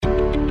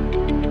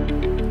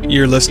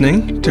You're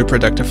listening to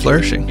Productive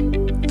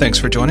Flourishing. Thanks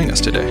for joining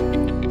us today.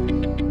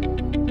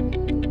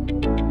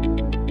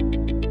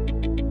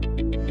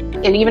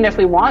 And even if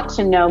we want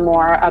to know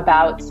more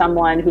about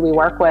someone who we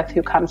work with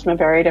who comes from a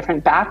very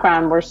different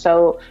background,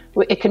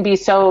 it can be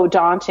so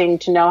daunting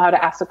to know how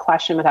to ask a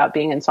question without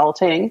being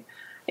insulting.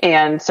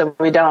 And so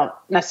we don't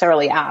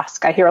necessarily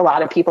ask. I hear a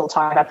lot of people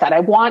talk about that. I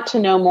want to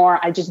know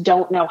more. I just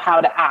don't know how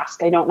to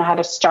ask. I don't know how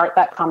to start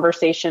that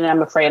conversation. And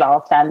I'm afraid I'll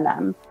offend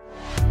them.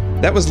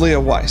 That was Leah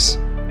Weiss,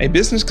 a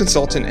business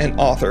consultant and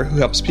author who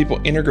helps people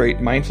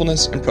integrate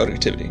mindfulness and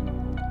productivity.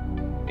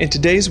 In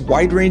today's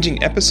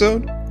wide-ranging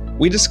episode,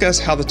 we discuss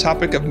how the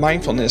topic of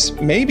mindfulness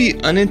may be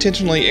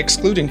unintentionally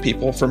excluding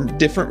people from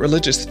different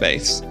religious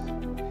faiths,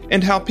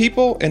 and how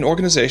people and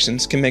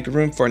organizations can make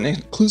room for an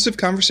inclusive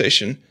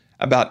conversation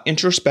about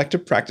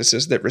introspective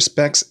practices that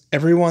respects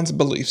everyone's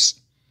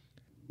beliefs.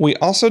 We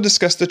also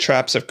discuss the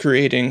traps of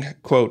creating,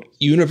 quote,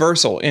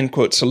 universal, end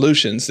quote,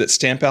 solutions that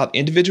stamp out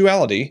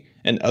individuality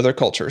and other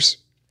cultures.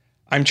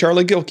 I'm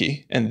Charlie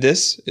Gilkey, and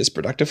this is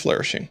Productive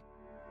Flourishing.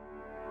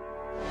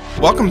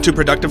 Welcome to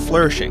Productive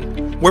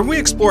Flourishing, where we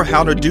explore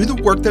how to do the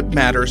work that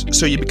matters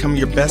so you become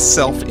your best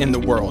self in the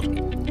world.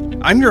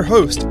 I'm your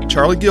host,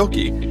 Charlie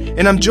Gilkey,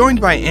 and I'm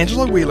joined by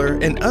Angela Wheeler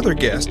and other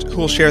guests who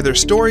will share their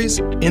stories,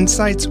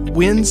 insights,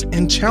 wins,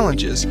 and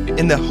challenges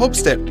in the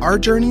hopes that our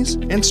journeys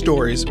and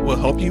stories will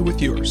help you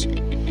with yours.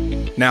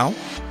 Now,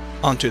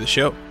 on to the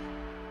show.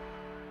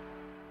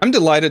 I'm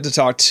delighted to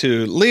talk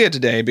to Leah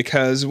today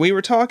because we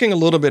were talking a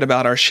little bit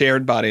about our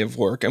shared body of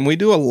work, and we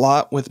do a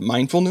lot with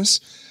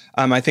mindfulness.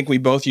 I think we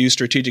both use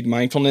strategic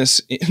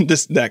mindfulness.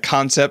 That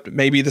concept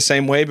may be the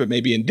same way, but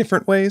maybe in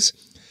different ways.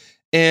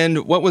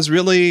 And what was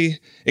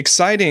really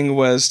exciting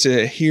was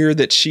to hear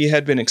that she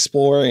had been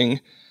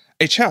exploring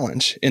a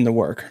challenge in the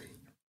work.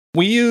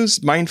 We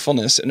use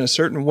mindfulness in a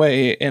certain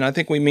way, and I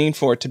think we mean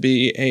for it to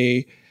be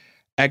a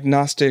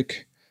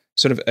agnostic,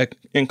 sort of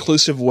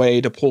inclusive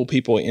way to pull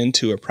people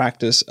into a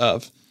practice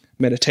of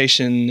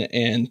meditation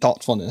and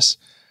thoughtfulness.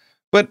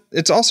 But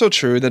it's also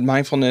true that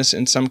mindfulness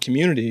in some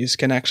communities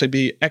can actually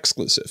be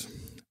exclusive.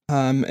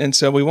 And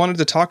so we wanted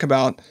to talk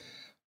about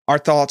our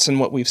thoughts and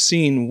what we've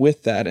seen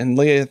with that. And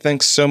Leah,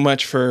 thanks so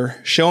much for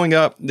showing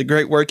up, the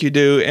great work you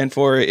do, and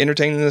for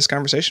entertaining this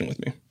conversation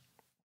with me.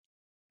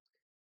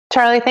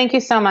 Charlie, thank you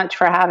so much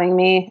for having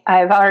me.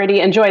 I've already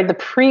enjoyed the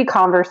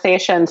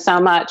pre-conversation so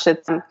much.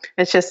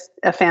 It's just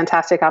a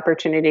fantastic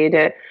opportunity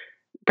to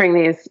bring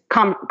these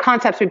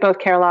concepts we both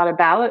care a lot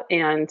about.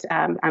 And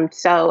I'm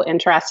so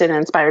interested and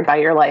inspired by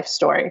your life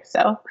story.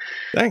 So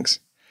thanks.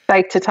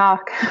 Like to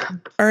talk.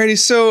 Alrighty.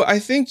 So I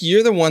think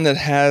you're the one that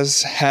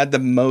has had the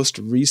most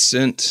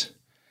recent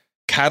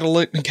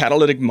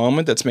catalytic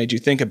moment that's made you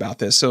think about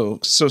this. So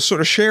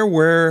sort of share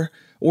where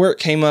it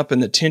came up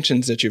and the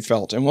tensions that you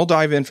felt, and we'll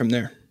dive in from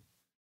there.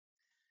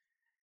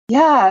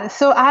 Yeah,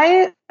 so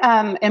I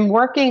am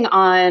working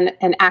on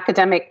an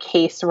academic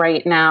case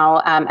right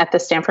now at the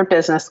Stanford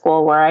Business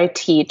School where I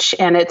teach,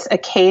 and it's a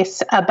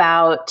case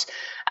about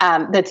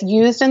that's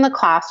used in the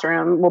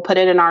classroom. We'll put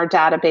it in our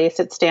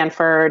database at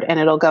Stanford, and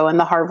it'll go in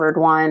the Harvard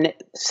one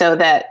so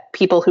that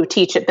people who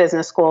teach at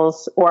business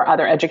schools or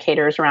other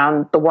educators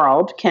around the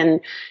world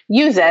can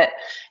use it.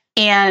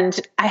 And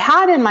I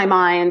had in my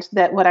mind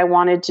that what I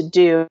wanted to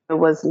do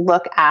was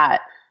look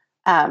at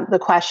the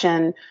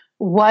question,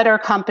 what are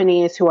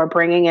companies who are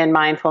bringing in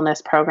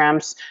mindfulness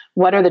programs?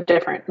 What are the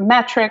different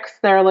metrics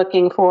they're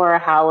looking for?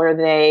 How are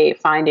they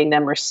finding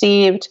them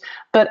received?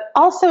 But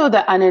also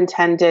the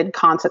unintended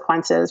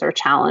consequences or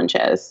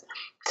challenges.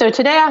 So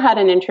today I had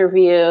an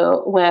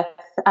interview with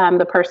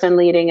the person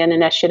leading an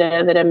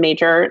initiative at a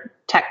major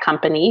tech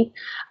company.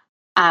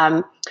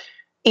 And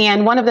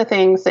one of the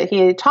things that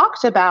he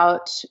talked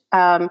about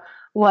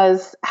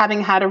was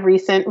having had a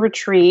recent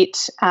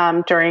retreat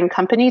during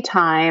company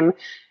time,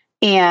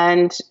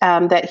 and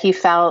that he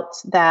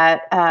felt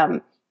that,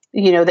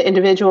 the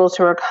individuals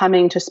who are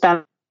coming to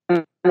spend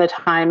the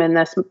time in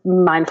this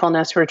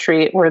mindfulness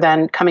retreat were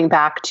then coming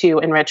back to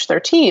enrich their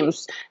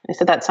teams. I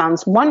said, that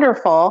sounds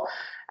wonderful.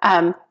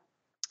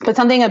 But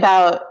something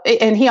about,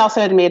 and he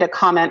also had made a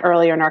comment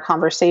earlier in our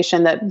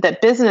conversation that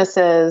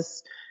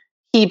businesses,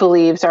 he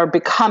believes, are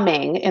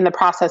becoming, in the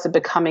process of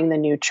becoming the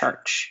new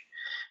church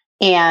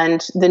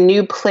and the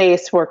new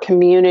place where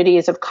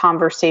communities of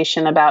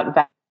conversation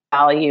about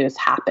values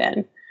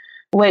happen,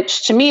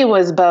 which to me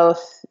was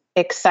both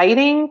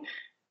exciting,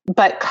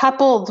 but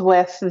coupled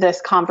with this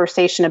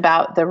conversation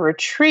about the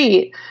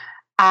retreat,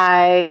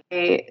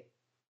 it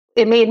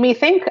made me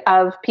think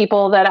of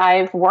people that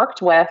I've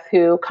worked with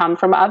who come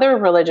from other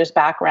religious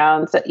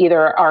backgrounds that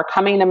either are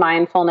coming to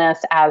mindfulness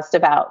as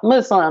devout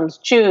Muslims,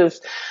 Jews,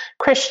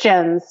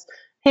 Christians,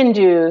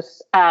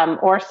 Hindus,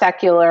 or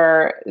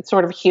secular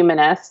sort of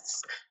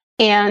humanists.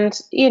 And,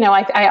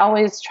 I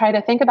always try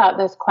to think about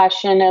this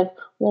question of,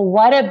 well,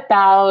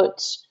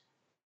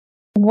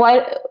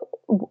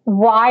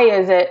 why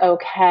is it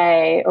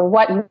okay, or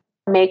what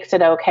makes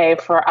it okay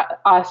for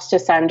us to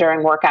send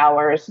during work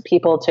hours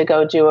people to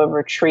go do a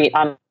retreat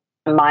on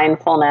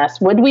mindfulness?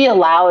 Would we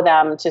allow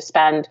them to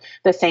spend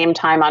the same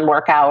time on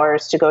work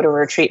hours to go to a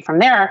retreat from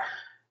their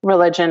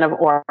religion of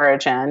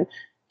origin?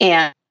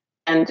 And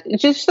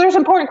just there's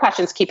important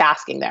questions to keep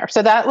asking there.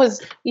 So that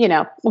was,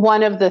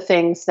 one of the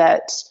things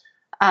that,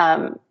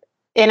 and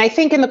I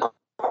think in the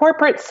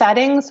corporate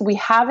settings, we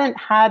haven't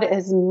had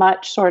as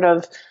much sort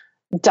of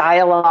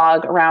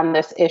dialogue around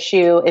this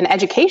issue. In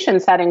education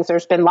settings,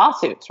 there's been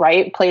lawsuits,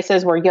 right?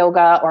 Places where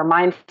yoga or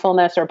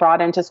mindfulness are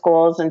brought into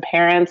schools and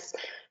parents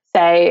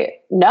say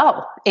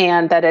no,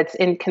 and that it's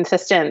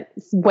inconsistent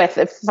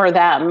for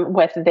them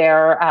with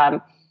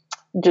their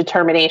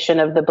determination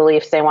of the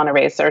beliefs they want to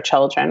raise their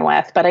children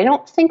with. But I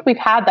don't think we've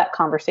had that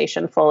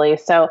conversation fully.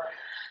 So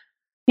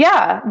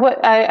yeah,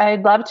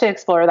 I'd love to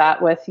explore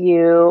that with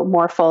you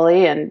more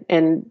fully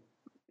and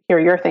hear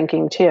your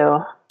thinking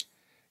too.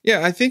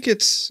 Yeah, I think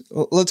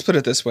let's put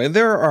it this way. In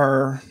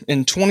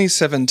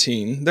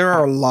 2017, there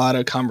are a lot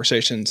of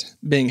conversations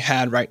being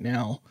had right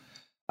now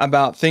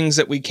about things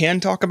that we can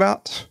talk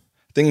about,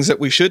 things that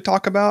we should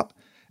talk about,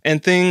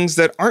 and things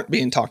that aren't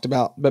being talked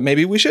about, but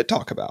maybe we should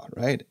talk about,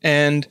 right?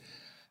 And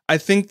I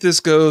think this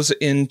goes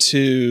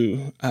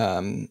into,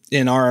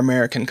 in our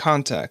American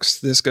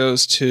context, this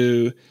goes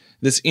to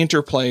this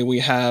interplay we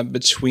have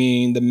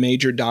between the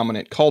major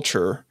dominant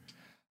culture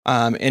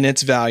and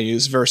its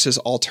values versus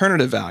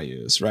alternative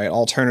values, right?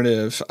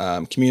 Alternative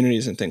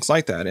communities and things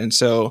like that. And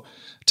so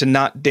to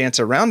not dance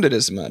around it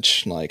as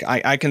much, like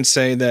I can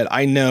say that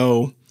I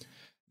know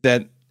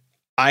that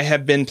I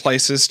have been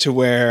places to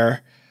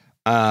where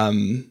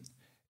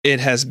it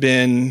has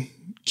been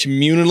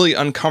communally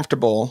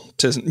uncomfortable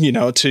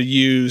to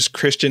use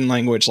Christian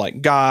language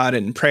like God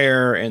and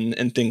prayer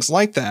and things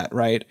like that,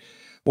 right?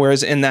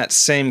 Whereas in that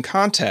same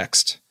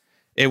context,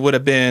 it would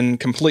have been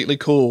completely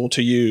cool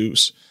to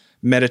use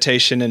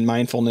meditation and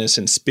mindfulness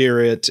and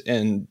spirit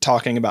and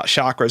talking about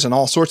chakras and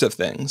all sorts of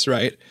things,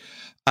 right?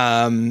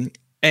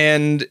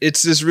 And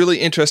it's this really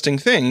interesting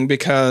thing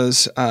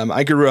because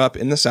I grew up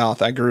in the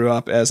South. I grew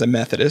up as a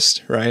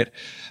Methodist, right?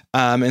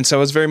 And so I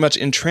was very much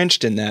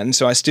entrenched in that. And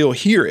so I still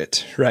hear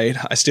it, right?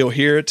 I still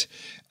hear it.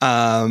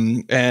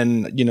 And,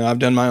 I've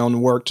done my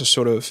own work to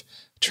sort of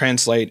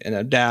translate and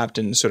adapt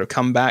and sort of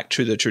come back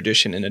to the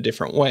tradition in a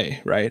different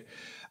way, right?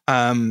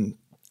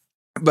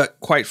 But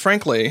quite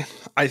frankly,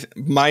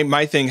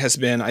 my thing has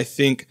been, I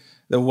think,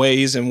 the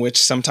ways in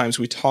which sometimes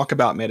we talk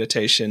about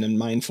meditation and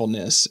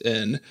mindfulness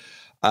and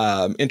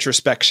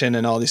introspection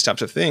and all these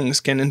types of things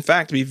can, in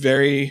fact, be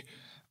very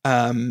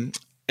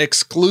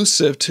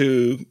exclusive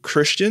to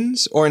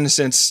Christians, or in the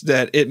sense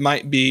that it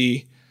might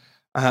be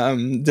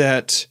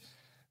that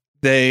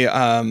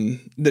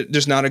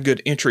there's not a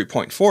good entry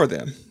point for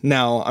them.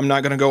 Now, I'm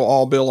not going to go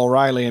all Bill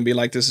O'Reilly and be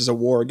like, this is a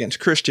war against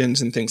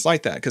Christians and things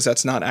like that, because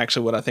that's not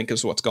actually what I think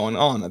is what's going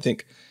on. I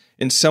think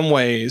in some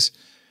ways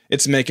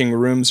it's making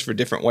rooms for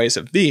different ways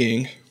of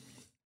being.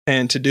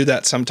 And to do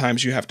that,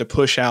 sometimes you have to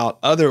push out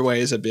other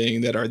ways of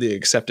being that are the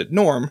accepted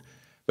norm.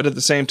 But at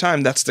the same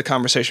time, that's the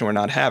conversation we're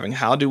not having.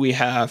 How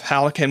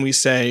can we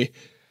say,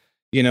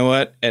 you know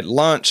what, at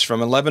lunch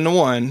from 11 to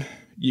 1,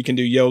 you can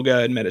do yoga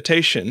and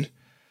meditation,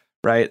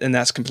 right? And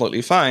that's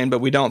completely fine. But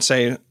we don't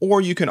say,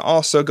 or you can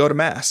also go to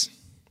mass,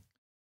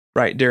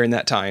 right, during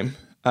that time.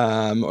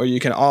 Or you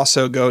can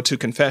also go to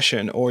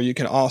confession, or you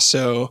can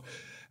also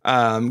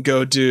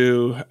go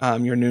do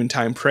your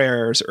noontime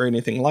prayers or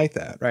anything like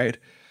that, right?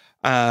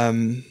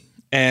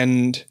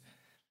 And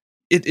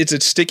it's a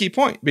sticky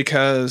point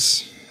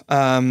because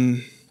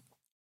I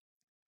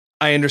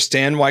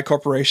understand why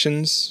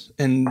corporations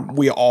and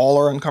we all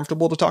are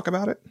uncomfortable to talk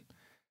about it.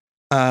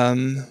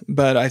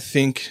 But I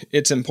think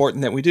it's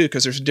important that we do,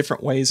 because there's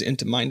different ways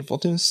into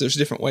mindfulness. There's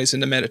different ways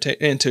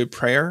into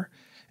prayer.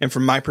 And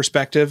from my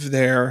perspective,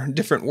 they're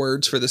different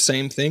words for the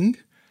same thing.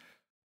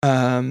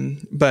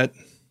 But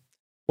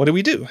what do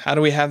we do? How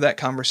do we have that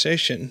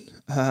conversation?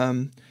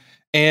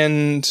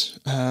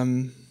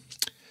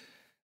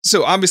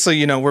 So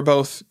obviously, we're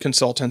both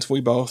consultants.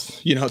 We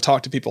both,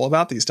 talk to people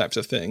about these types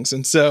of things.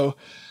 And so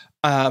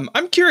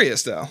I'm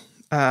curious, though,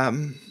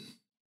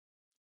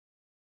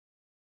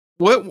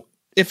 what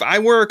if I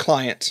were a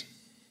client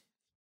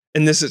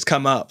and this has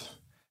come up,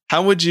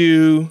 how would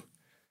you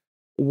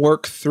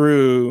work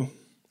through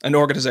an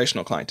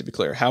organizational client, to be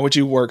clear? How would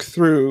you work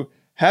through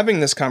having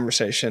this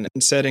conversation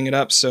and setting it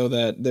up so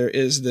that there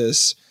is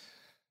this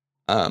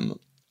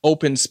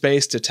open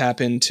space to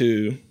tap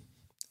into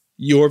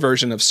your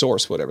version of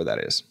source, whatever that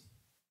is?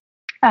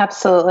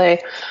 Absolutely.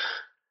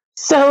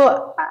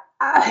 So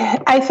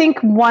I think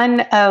one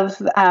of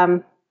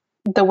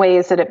the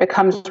ways that it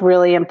becomes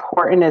really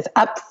important is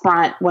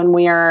upfront when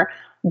we are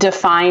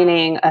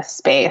defining a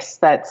space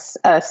that's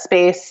a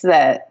space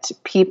that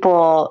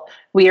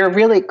we are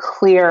really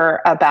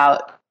clear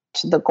about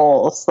the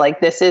goals. Like,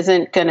 this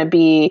isn't going to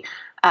be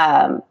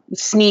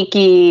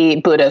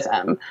sneaky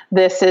Buddhism.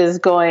 This is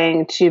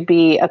going to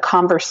be a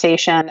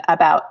conversation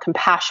about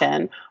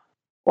compassion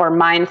or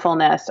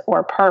mindfulness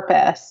or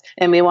purpose.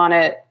 And we want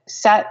to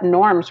set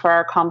norms for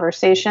our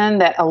conversation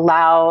that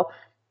allow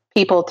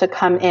people to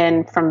come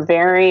in from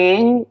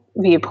varying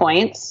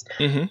viewpoints,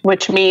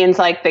 which means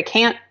like they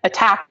can't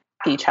attack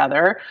each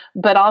other,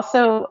 but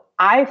also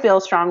I feel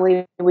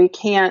strongly we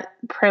can't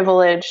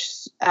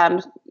privilege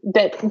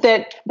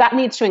that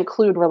needs to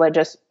include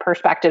religious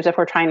perspectives if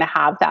we're trying to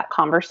have that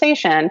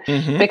conversation,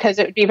 because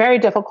it would be very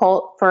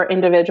difficult for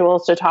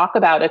individuals to talk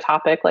about a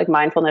topic like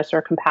mindfulness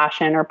or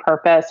compassion or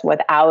purpose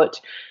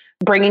without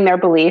bringing their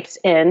beliefs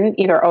in,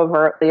 either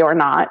overtly or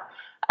not.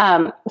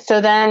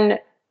 So then,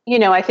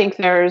 I think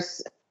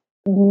there's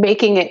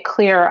making it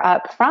clear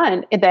up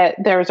front that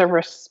there's a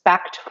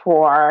respect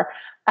for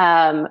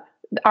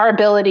our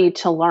ability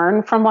to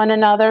learn from one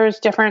another's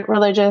different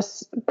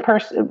religious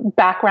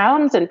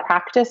backgrounds and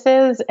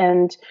practices,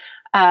 and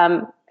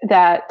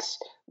that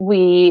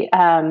we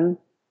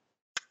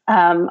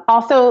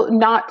also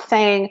not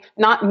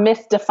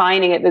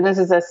misdefining it, that this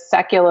is a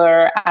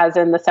secular, as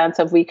in the sense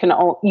of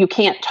you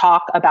can't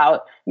talk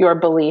about your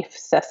belief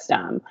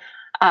system.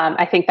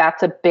 I think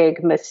that's a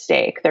big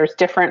mistake. There's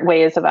different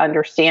ways of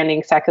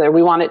understanding secular.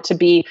 We want it to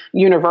be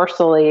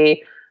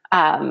universally,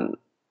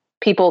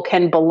 people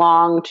can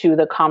belong to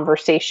the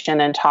conversation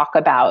and talk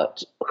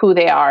about who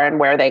they are and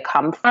where they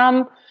come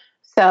from.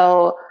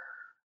 So,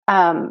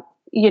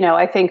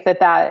 I think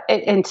that,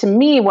 and to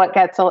me, what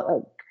gets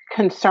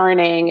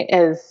concerning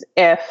is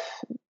if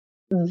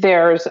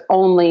there's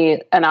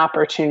only an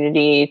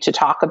opportunity to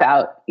talk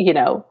about,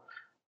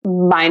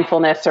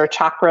 mindfulness or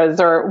chakras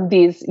or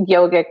these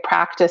yogic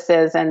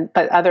practices,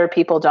 but other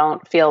people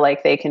don't feel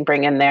like they can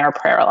bring in their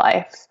prayer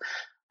life.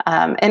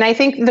 And I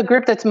think the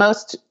group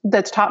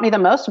that's taught me the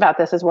most about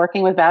this is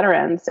working with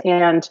veterans.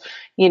 And,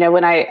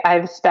 when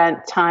I've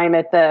spent time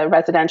at the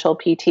residential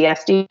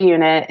PTSD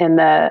unit in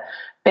the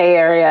Bay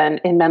Area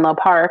and in Menlo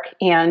Park,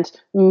 and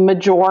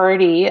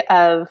majority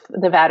of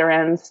the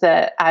veterans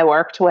that I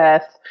worked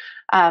with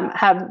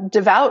have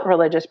devout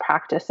religious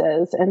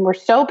practices and were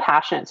so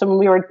passionate. So when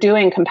we were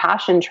doing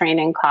compassion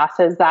training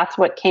classes, that's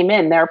what came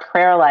in, their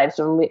prayer lives.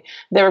 There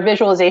were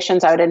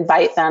visualizations, I would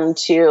invite them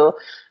to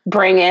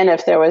bring in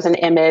if there was an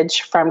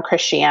image from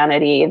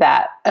Christianity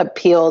that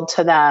appealed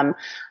to them.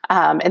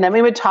 And then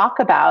we would talk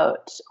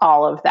about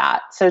all of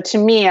that. So to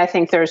me, I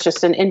think there's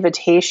just an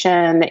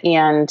invitation,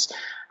 and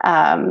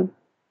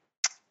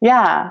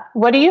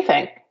what do you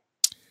think?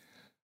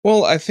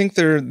 Well, I think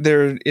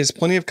there is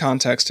plenty of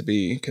context to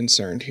be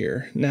concerned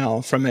here. Now,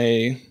 from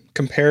a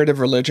comparative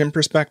religion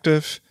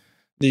perspective,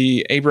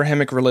 the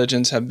Abrahamic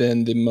religions have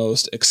been the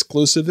most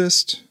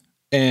exclusivist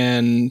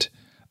and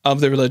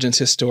of the religions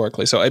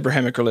historically. So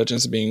Abrahamic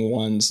religions being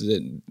ones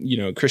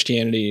that,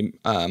 Christianity,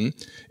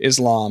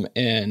 Islam,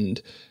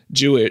 and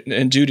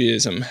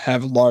Judaism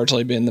have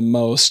largely been the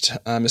most,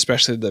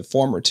 especially the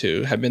former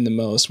two, have been the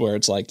most where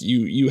it's like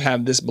you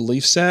have this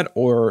belief set,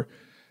 or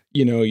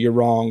you're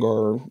wrong,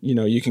 or,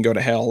 you can go to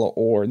hell,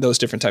 or those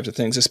different types of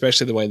things,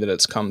 especially the way that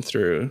it's come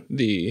through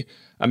the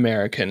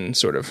American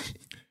sort of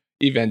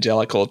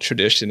evangelical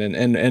tradition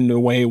and the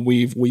way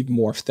we've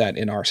morphed that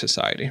in our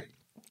society.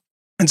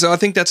 And so I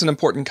think that's an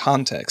important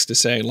context to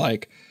say,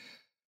 like,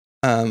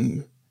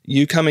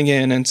 you coming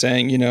in and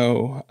saying,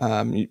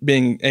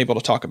 being able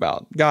to talk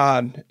about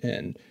God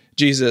and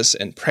Jesus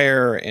and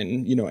prayer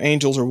and,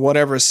 angels or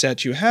whatever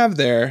set you have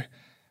there,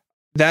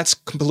 that's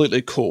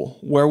completely cool.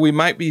 Where we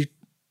might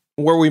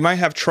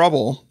have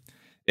trouble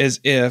is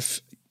if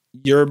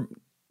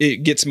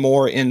it gets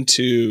more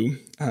into,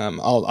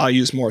 I'll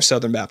use more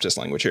Southern Baptist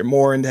language here,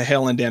 more into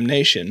hell and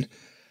damnation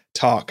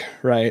talk,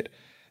 right?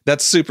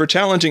 That's super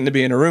challenging to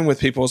be in a room with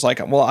people. It's like,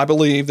 well, I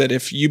believe that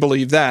if you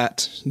believe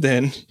that,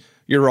 then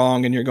you're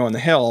wrong and you're going to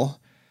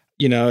hell.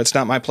 It's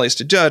not my place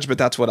to judge, but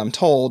that's what I'm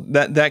told.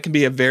 That can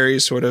be a very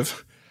sort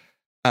of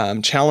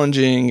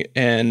challenging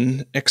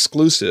and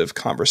exclusive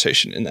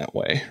conversation in that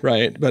way,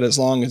 right? But as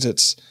long as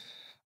it's,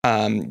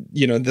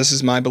 this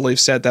is my belief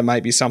set, that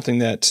might be something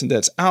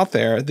that's out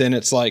there, then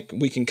it's like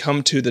we can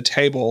come to the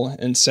table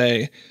and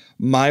say,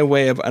 my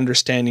way of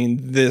understanding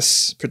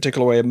this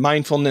particular way of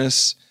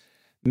mindfulness,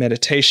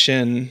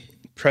 meditation,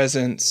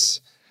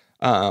 presence,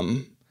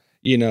 loving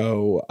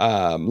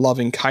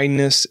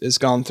kindness has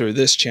gone through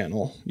this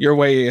channel. Your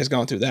way has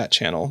gone through that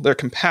channel. They're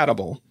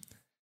compatible,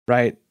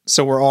 right?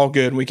 So we're all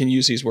good. We can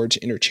use these words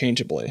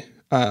interchangeably.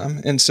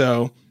 And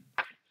so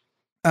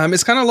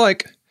it's kind of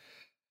like,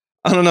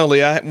 I don't know,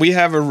 Leah, we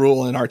have a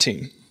rule in our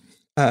team,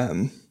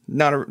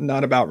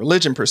 not about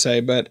religion per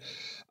se, but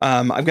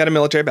I've got a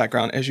military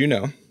background, as you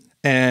know,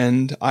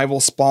 and I will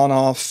spawn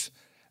off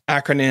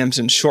acronyms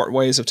and short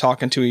ways of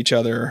talking to each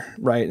other,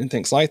 right, and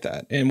things like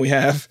that. And we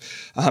have,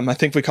 I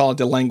think we call it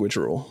the language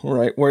rule,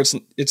 right, where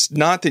it's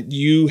not that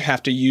you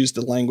have to use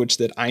the language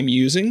that I'm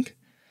using.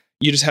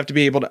 You just have to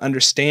be able to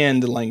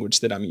understand the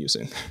language that I'm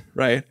using,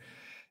 right?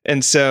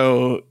 And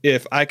so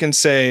if I can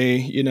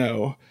say,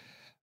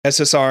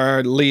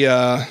 SSR,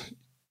 Leah,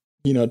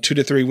 2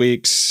 to 3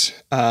 weeks,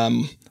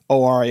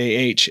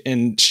 ORAH,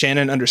 and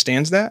Shannon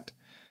understands that,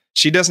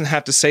 she doesn't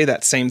have to say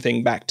that same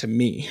thing back to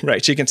me,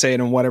 right? She can say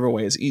it in whatever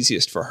way is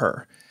easiest for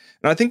her.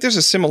 And I think there's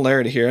a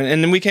similarity here.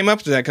 And then we came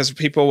up to that because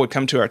people would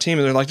come to our team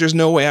and they're like, there's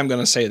no way I'm going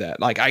to say that.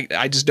 Like,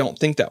 I just don't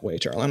think that way,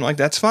 Charlie. I'm like,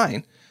 that's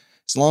fine.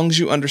 As long as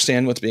you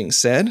understand what's being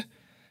said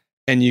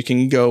and you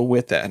can go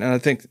with that. And I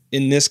think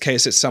in this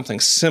case, it's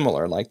something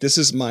similar. Like, this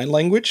is my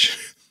language.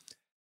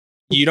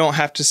 You don't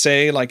have to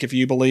say, like, if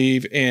you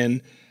believe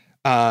in,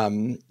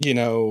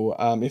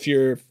 if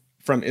you're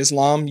from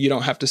Islam, you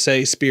don't have to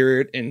say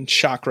spirit and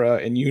chakra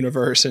and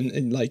universe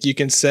and like you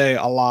can say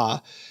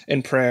Allah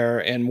and prayer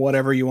and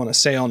whatever you want to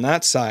say on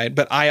that side.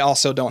 But I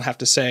also don't have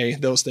to say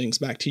those things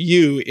back to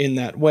you in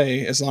that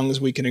way, as long as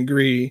we can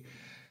agree.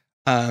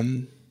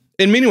 In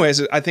many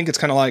ways, I think it's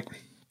kind of like,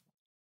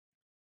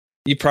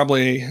 you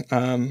probably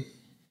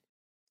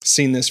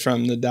seen this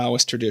from the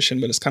Taoist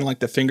tradition, but it's kind of like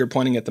the finger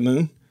pointing at the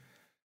moon.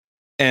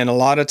 And a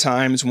lot of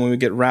times when we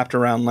get wrapped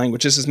around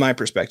language, this is my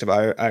perspective.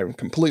 I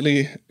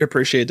completely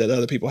appreciate that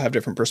other people have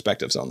different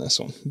perspectives on this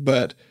one.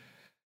 But,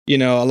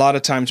 a lot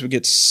of times we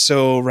get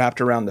so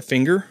wrapped around the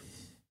finger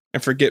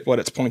and forget what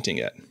it's pointing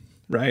at,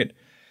 right?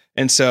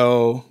 And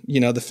so,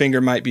 the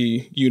finger might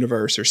be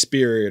universe or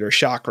spirit or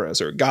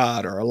chakras or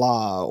God or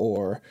Allah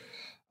or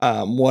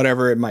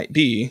whatever it might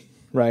be,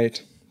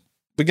 right?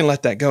 We can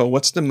let that go.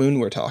 What's the moon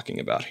we're talking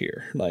about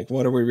here? Like,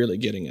 what are we really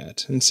getting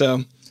at? And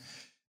so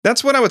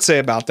that's what I would say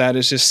about that,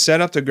 is just set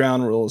up the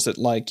ground rules that,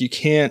 like, you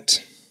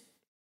can't,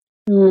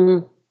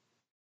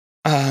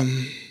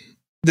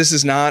 this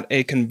is not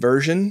a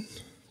conversion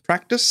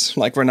practice.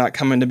 Like, we're not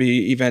coming to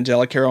be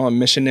evangelical and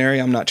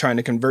missionary. I'm not trying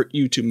to convert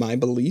you to my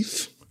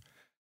belief,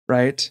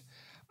 right?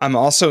 I'm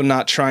also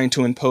not trying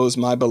to impose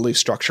my belief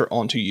structure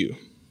onto you,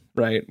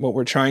 right? What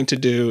we're trying to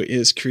do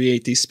is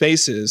create these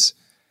spaces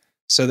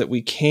so that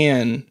we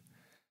can,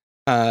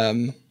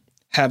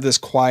 have this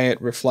quiet,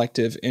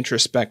 reflective,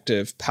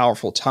 introspective,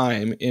 powerful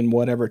time in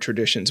whatever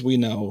traditions we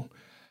know.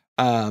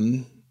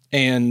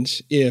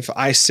 And if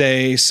I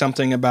say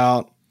something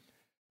about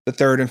the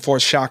third and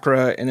fourth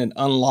chakra and it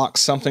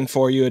unlocks something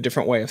for you, a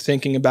different way of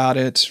thinking about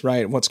it,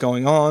 right? What's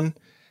going on,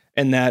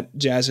 and that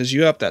jazzes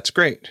you up, that's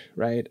great,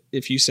 right?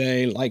 If you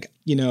say, like,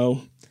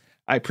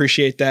 I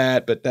appreciate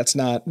that, but that's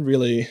not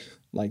really,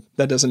 like,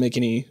 that doesn't make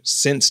any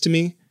sense to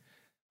me,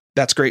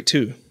 that's great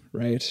too.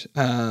 Right.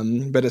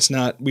 But it's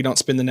not, we don't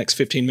spend the next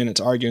 15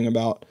 minutes arguing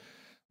about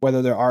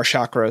whether there are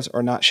chakras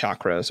or not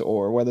chakras,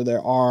 or whether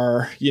there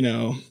are,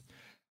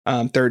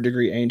 third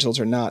degree angels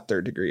or not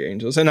third degree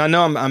angels. And I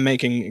know I'm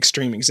making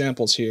extreme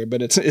examples here,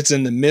 but it's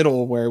in the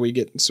middle where we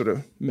get sort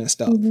of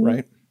messed up.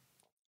 Right.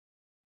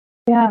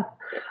 Yeah,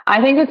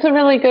 I think it's a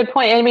really good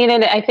point. I mean,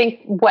 and I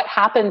think what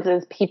happens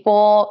is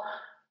people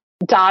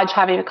dodge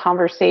having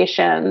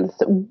conversations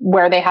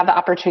where they have the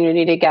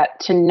opportunity to get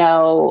to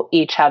know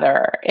each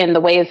other in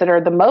the ways that are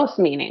the most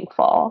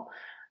meaningful.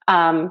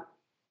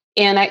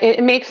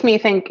 It makes me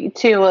think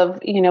too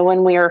of,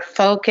 when we are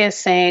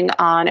focusing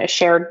on a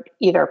shared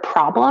either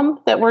problem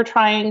that we're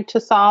trying to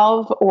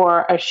solve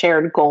or a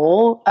shared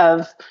goal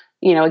of,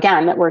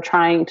 again, that we're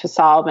trying to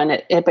solve.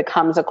 And it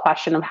becomes a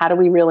question of how do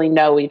we really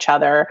know each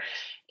other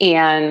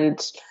and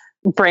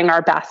bring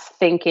our best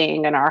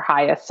thinking and our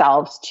highest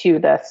selves to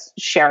this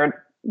shared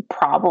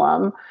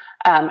problem.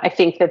 I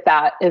think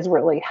that is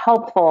really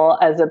helpful,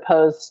 as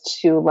opposed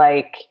to,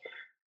 like,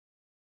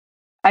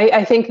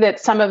 I think that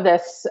some of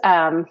this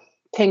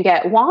can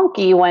get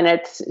wonky when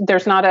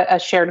there's not a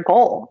shared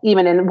goal,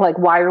 even in, like,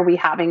 why are we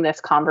having this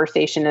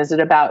conversation? Is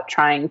it about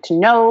trying to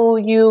know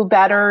you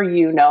better,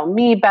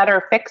 me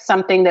better, fix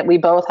something that we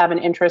both have an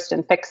interest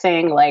in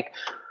fixing? Like,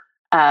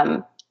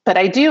 but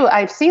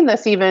I've seen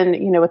this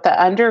even, with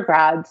the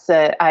undergrads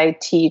that I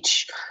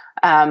teach.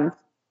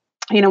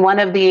 One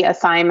of the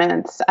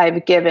assignments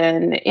I've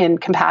given in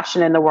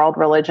Compassion in the World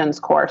Religions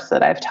course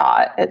that I've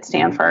taught at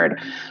Stanford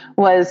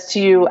was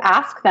to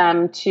ask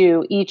them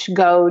to each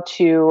go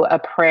to a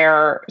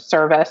prayer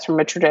service from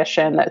a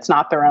tradition that's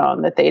not their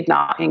own, that they'd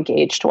not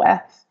engaged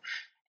with.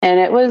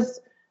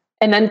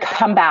 And then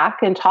come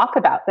back and talk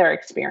about their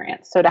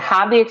experience. So to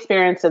have the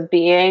experience of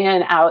being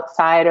an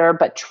outsider,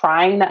 but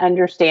trying to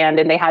understand,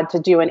 and they had to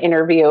do an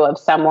interview of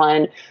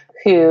someone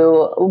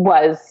who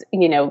was,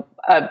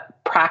 a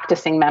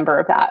practicing member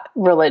of that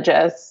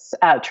religious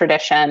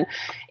tradition,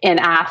 and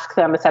ask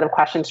them a set of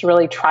questions to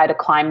really try to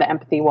climb the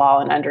empathy wall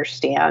and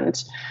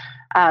understand.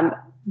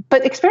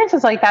 But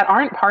experiences like that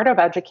aren't part of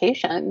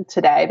education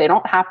today. They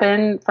don't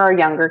happen for our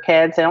younger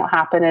kids. They don't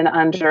happen in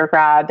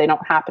undergrad. They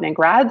don't happen in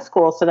grad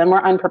school. So then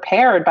we're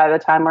unprepared by the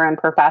time we're in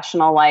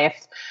professional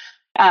life.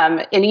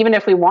 And even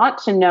if we want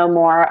to know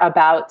more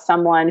about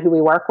someone who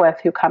we work with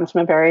who comes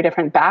from a very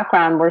different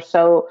background,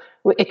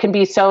 it can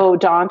be so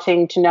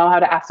daunting to know how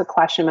to ask a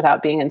question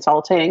without being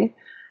insulting.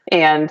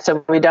 And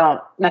so we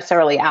don't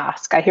necessarily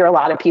ask. I hear a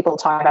lot of people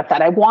talk about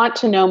that. I want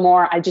to know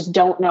more. I just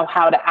don't know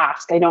how to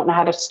ask. I don't know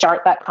how to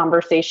start that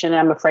conversation. And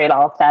I'm afraid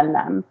I'll offend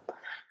them.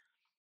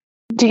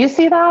 Do you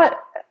see that?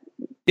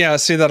 Yeah, I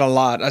see that a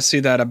lot. I see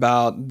that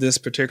about this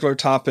particular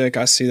topic.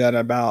 I see that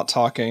about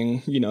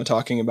talking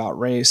about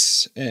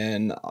race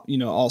and,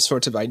 all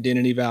sorts of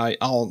identity value,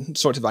 all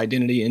sorts of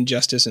identity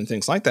injustice and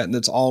things like that. And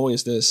it's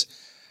always this,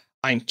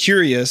 I'm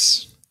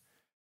curious,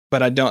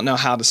 but I don't know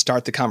how to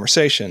start the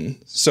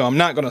conversation. So I'm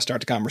not going to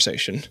start the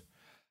conversation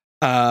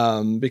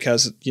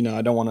because,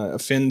 I don't want to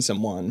offend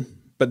someone.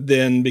 But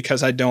then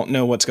because I don't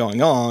know what's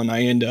going on,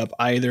 I end up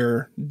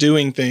either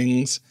doing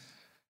things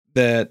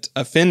that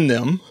offend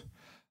them,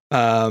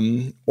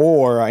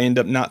 or I end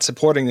up not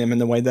supporting them in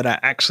the way that I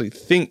actually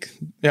think,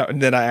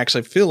 that I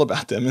actually feel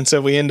about them. And so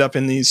we end up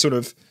in these sort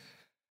of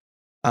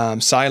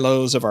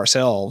silos of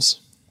ourselves,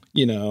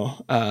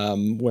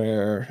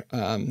 where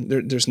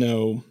there's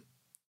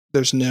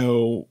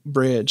no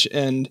bridge.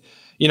 And,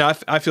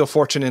 I feel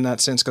fortunate in that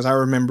sense because I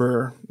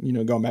remember,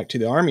 going back to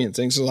the Army and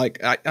things. So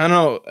like, I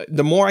know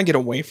the more I get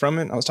away from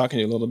it, I was talking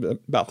to you a little bit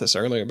about this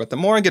earlier, but the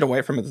more I get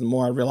away from it, the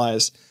more I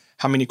realize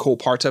how many cool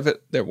parts of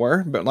it there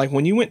were. But like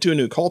when you went to a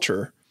new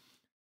culture,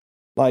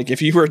 like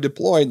if you were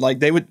deployed,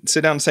 like they would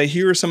sit down and say,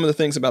 here are some of the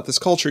things about this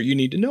culture you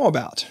need to know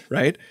about,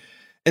 right?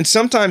 And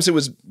sometimes it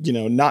was,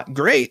 not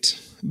great,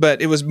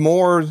 but it was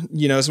more,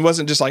 it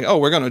wasn't just like, oh,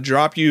 we're going to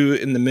drop you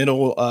in the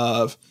middle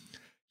of,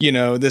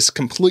 this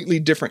completely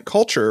different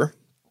culture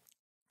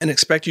and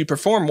expect you to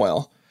perform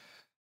well.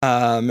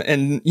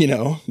 And,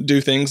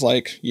 do things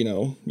like,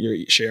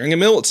 you're sharing a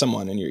meal with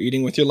someone and you're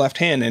eating with your left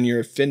hand and you're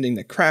offending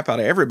the crap out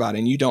of everybody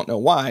and you don't know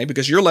why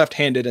because you're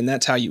left-handed and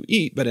that's how you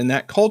eat. But in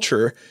that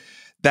culture,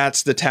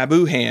 that's the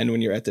taboo hand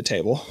when you're at the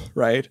table,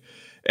 right?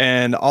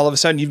 And all of a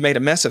sudden you've made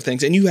a mess of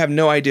things and you have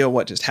no idea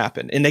what just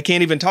happened. And they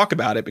can't even talk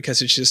about it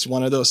because it's just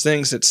one of those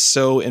things that's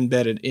so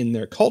embedded in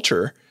their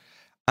culture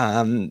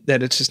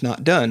that it's just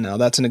not done. Now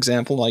that's an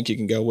example, like you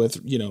can go with,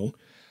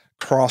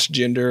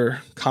 cross-gender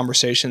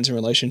conversations and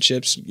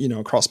relationships,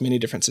 across many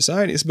different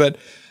societies. But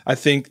I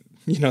think,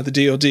 the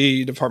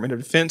DoD, Department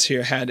of Defense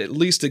here, had at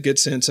least a good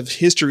sense of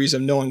histories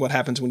of knowing what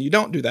happens when you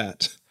don't do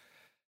that.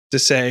 To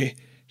say,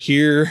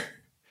 here,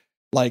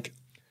 like,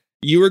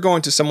 you are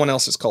going to someone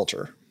else's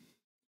culture,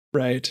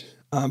 right?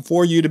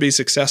 For you to be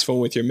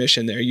successful with your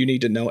mission there, you need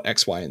to know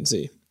X, Y, and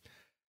Z.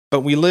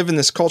 But we live in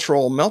this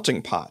cultural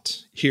melting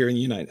pot here in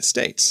the United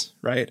States,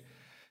 right?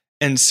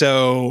 And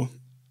so,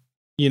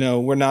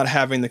 we're not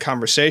having the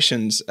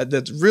conversations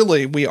that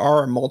really we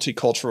are a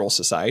multicultural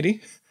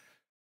society,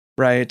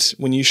 right?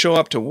 When you show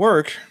up to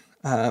work,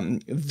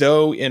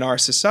 though in our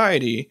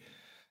society,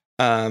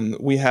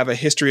 we have a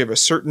history of a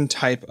certain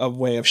type of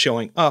way of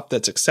showing up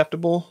that's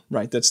acceptable,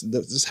 right?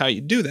 That's how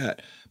you do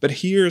that. But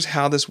here's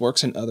how this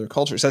works in other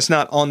cultures. That's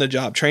not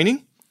on-the-job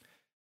training.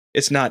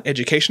 It's not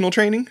educational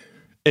training.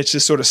 It's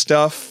just sort of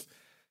stuff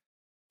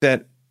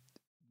that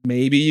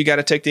maybe you got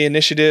to take the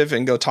initiative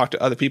and go talk to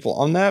other people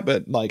on that.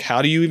 But like,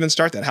 how do you even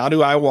start that? How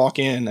do I walk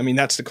in? I mean,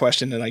 that's the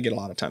question that I get a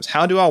lot of times.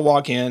 How do I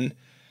walk in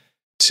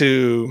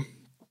to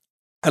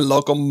a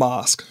local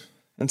mosque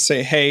and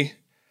say, hey,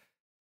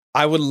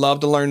 I would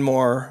love to learn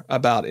more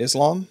about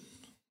Islam,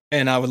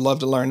 and I would love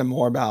to learn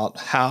more about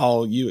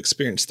how you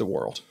experience the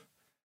world.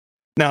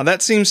 Now,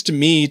 that seems to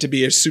me to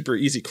be a super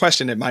easy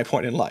question at my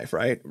point in life,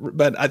 right?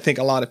 But I think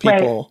a lot of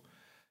people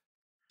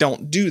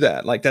don't do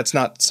that. Like, that's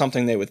not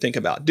something they would think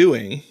about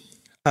doing.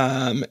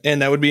 And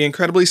that would be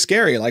incredibly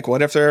scary. Like,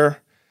 what if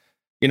they're,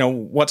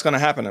 what's going to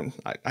happen?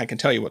 I can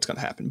tell you what's going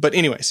to happen. But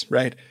anyways,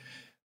 right?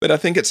 But I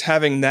think it's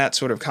having that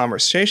sort of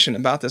conversation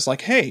about this,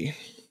 like, hey,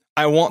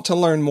 I want to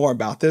learn more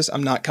about this.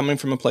 I'm not coming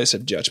from a place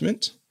of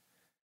judgment.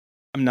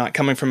 I'm not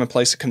coming from a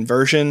place of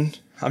conversion.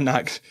 I'm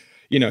not,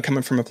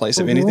 coming from a place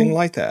of anything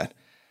like that.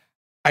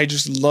 I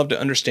just love to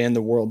understand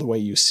the world the way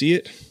you see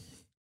it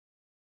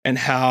and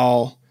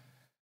how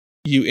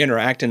you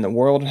interact in the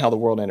world and how the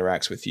world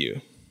interacts with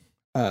you.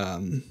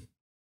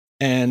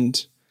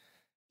 And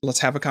let's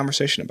have a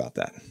conversation about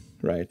that,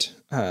 right?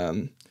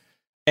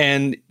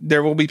 And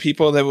there will be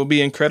people that will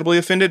be incredibly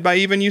offended by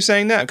even you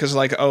saying that because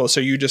like, oh,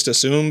 so you just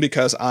assume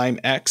because I'm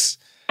X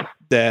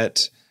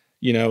that,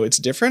 it's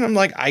different. I'm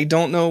like, I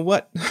don't know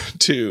what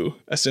to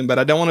assume, but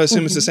I don't want to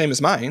assume it's the same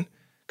as mine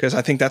because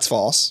I think that's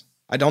false.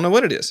 I don't know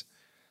what it is.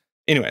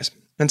 Anyways.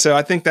 And so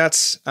I think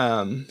that's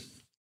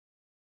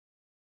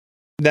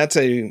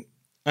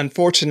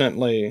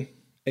unfortunately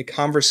a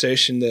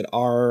conversation that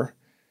our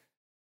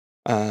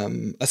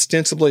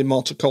ostensibly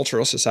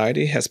multicultural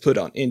society has put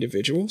on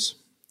individuals,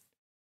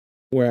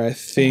 where I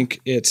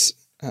think it's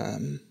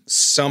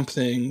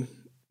something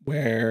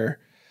where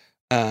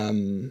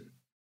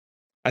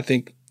I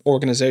think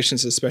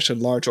organizations, especially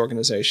large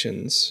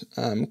organizations,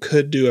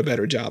 could do a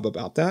better job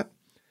about that.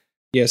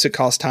 Yes, it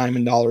costs time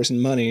and dollars and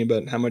money,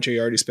 but how much are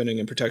you already spending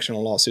in protection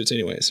on lawsuits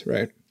anyways,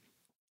 right?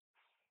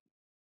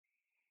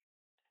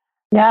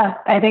 Yeah,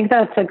 I think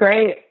that's a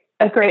great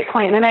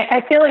point. And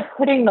I feel like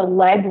putting the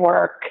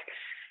legwork,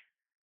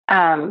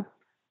 because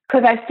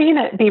I've seen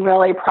it be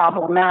really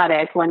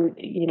problematic when,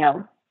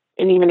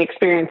 and even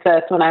experience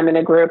this when I'm in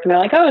a group and they're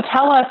like, oh,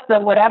 tell us the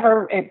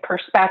whatever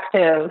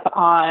perspective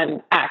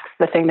on X,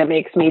 the thing that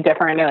makes me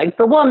different, or like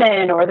the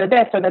woman or the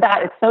this or the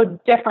that. It's so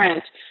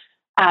different.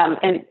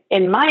 And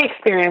in my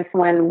experience,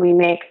 when we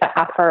make the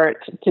effort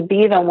to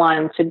be the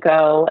one to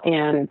go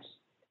and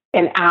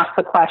ask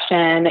the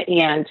question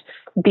and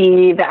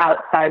be the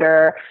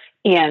outsider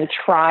and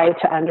try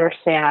to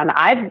understand,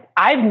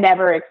 I've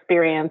never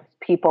experienced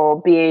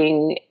people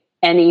being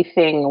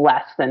anything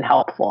less than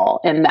helpful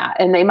in that.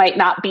 And they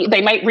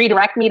might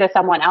redirect me to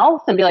someone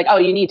else and be like, oh,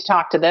 you need to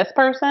talk to this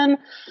person.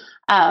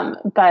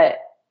 But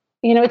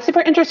it's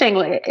super interesting.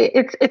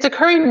 It's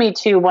occurring to me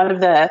too. One of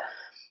the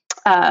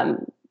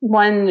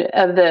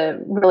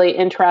really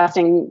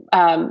interesting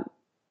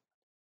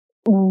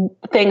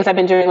things I've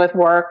been doing with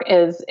work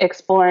is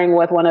exploring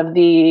with one of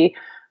the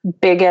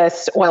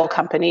biggest oil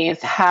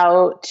companies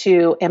how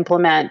to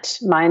implement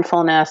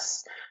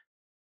mindfulness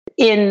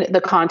in the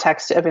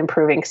context of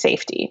improving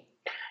safety.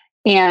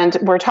 And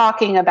we're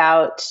talking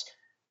about,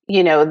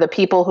 the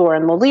people who are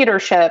in the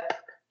leadership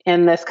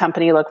in this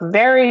company look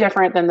very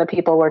different than the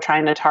people we're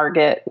trying to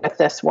target with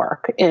this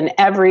work in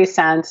every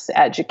sense: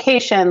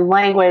 education,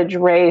 language,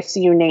 race,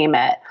 you name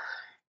it.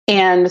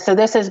 And so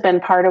this has been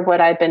part of what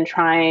I've been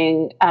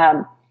trying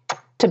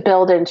to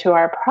build into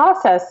our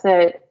process,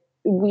 that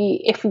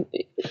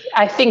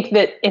I think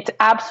that it's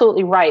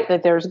absolutely right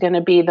that there's going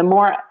to be, the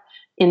more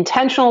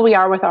intentional we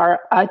are with our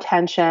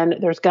attention,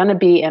 there's going to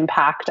be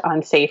impact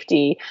on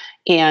safety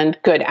and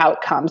good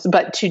outcomes.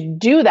 But to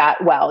do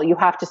that well, you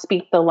have to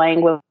speak the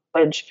language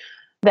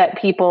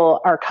that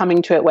people are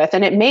coming to it with.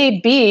 And it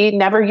may be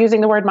never using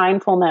the word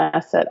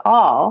mindfulness at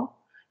all.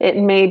 It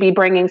may be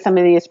bringing some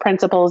of these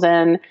principles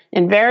in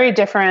very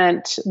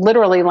different,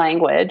 literally,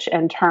 language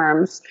and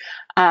terms.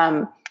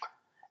 And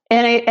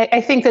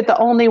I think that the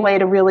only way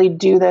to really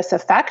do this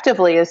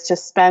effectively is to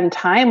spend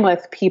time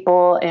with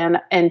people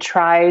and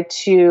try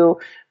to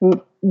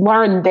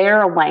learn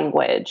their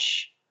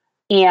language,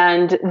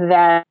 and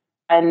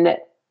then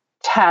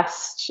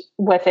test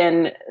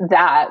within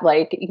that,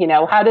 like,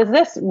 how does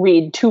this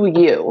read to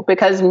you?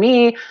 Because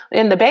me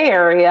in the Bay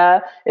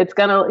Area, it's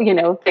gonna,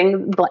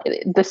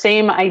 the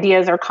same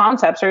ideas or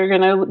concepts are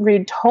gonna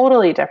read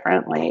totally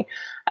differently.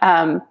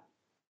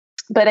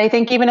 But I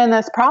think even in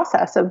this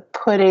process of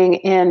putting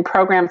in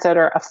programs that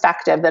are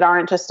effective, that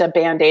aren't just a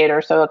Band-Aid,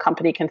 or so a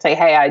company can say,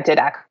 hey, I did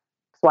X,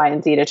 Y,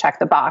 and Z to check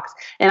the box.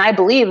 And I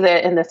believe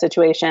that in this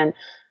situation,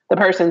 the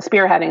person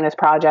spearheading this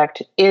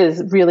project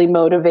is really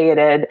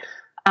motivated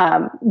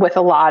with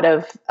a lot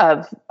of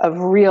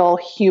real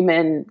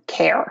human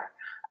care.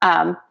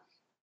 And,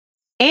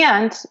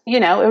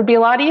 it would be a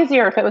lot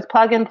easier if it was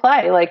plug and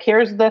play. Like,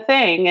 here's the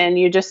thing, and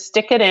you just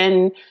stick it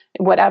in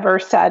whatever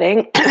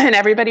setting and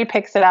everybody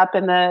picks it up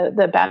and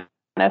the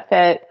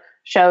benefit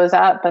shows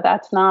up. But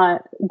that's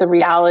not the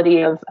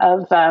reality of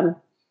I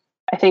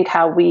think,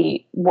 how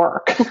we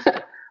work,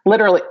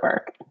 literally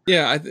work.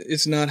 Yeah,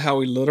 it's not how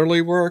we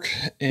literally work.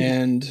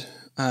 And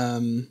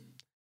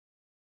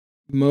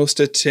most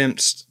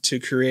attempts to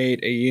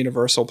create a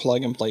universal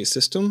plug and play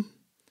system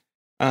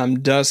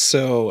does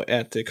so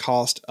at the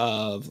cost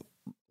of,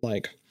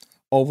 like,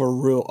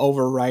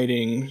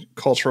 overriding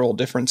cultural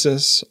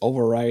differences,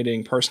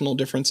 overriding personal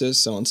differences,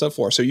 so on and so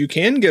forth. So you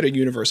can get a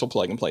universal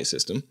plug and play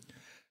system.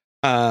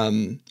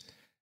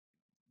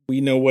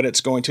 We know what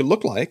it's going to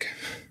look like,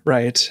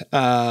 right?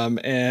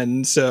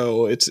 And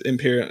so it's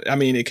imperial. I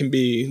mean, it can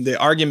be, the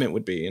argument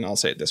would be, and I'll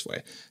say it this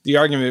way, the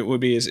argument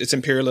would be, is it's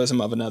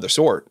imperialism of another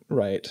sort,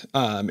 right?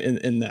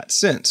 In that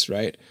sense,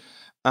 right?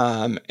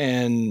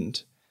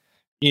 And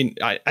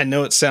I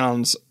know it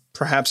sounds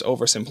perhaps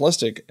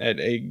oversimplistic.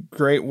 A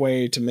great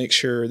way to make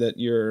sure that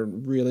you're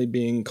really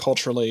being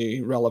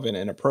culturally relevant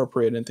and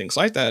appropriate and things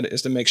like that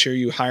is to make sure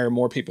you hire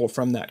more people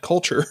from that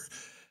culture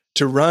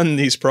to run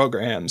these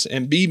programs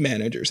and be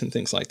managers and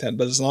things like that.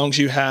 But as long as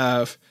you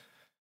have,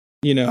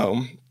 a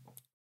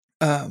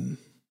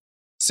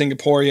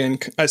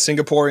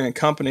Singaporean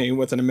company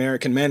with an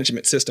American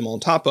management system on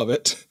top of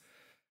it,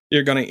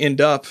 you're going to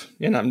end up,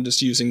 and I'm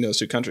just using those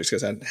two countries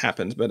because that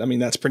happens, but I mean,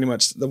 that's pretty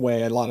much the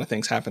way a lot of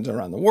things happen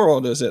around the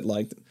world, is that,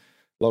 like,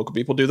 local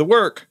people do the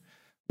work.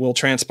 We'll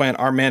transplant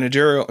our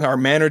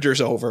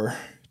managers over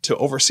to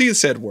oversee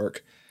said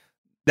work.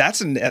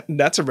 That's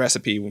a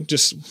recipe.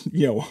 Just,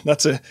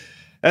 that's an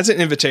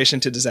invitation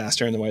to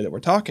disaster in the way that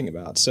we're talking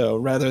about. So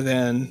rather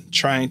than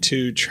trying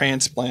to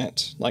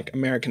transplant, like,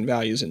 American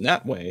values in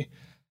that way,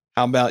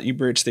 how about you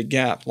bridge the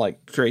gap,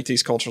 like, create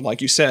these cultures, like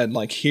you said,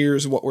 like,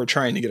 here's what we're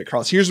trying to get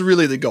across. Here's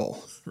really the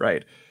goal,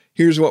 right?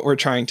 Here's what we're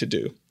trying to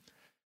do.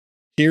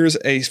 Here's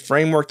a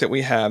framework that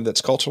we have that's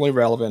culturally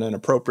relevant and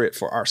appropriate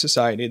for our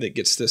society that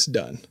gets this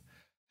done.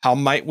 How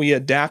might we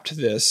adapt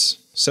this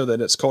so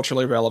that it's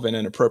culturally relevant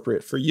and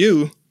appropriate for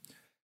you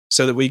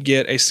so that we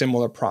get a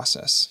similar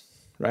process,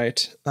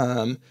 right?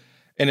 And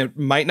it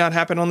might not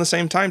happen on the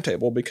same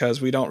timetable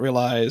because we don't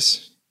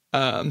realize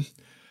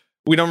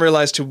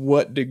to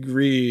what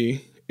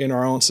degree in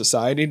our own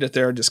society that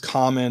there are just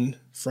common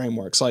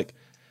frameworks. Like,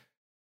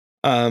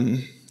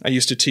 I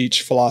used to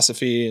teach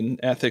philosophy and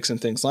ethics and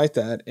things like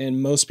that,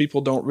 and most people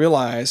don't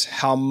realize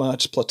how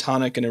much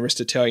Platonic and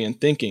Aristotelian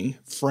thinking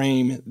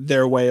frame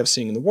their way of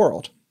seeing the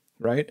world,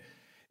 right?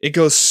 It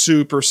goes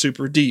super,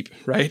 super deep,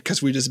 right?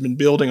 Because we've just been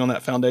building on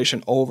that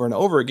foundation over and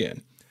over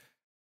again.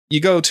 You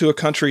go to a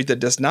country that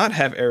does not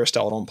have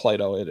Aristotle and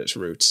Plato at its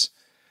roots,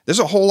 there's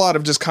a whole lot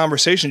of just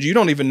conversations you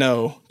don't even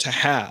know to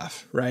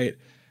have, right? And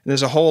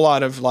there's a whole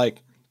lot of,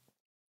 like,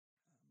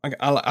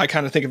 I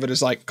kind of think of it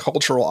as like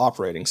cultural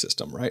operating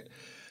system, right?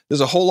 There's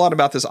a whole lot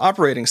about this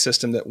operating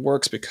system that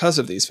works because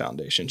of these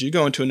foundations. You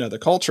go into another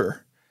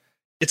culture,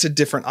 it's a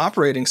different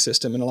operating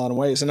system in a lot of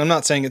ways. And I'm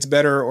not saying it's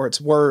better or it's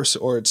worse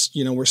or it's,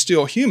 we're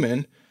still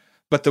human,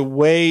 but the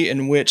way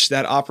in which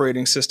that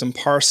operating system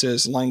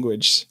parses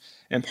language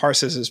and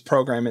parses its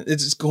programming,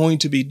 it's going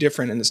to be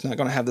different and it's not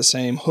going to have the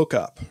same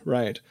hookup,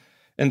 right?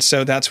 And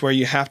so that's where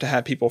you have to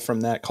have people from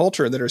that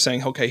culture that are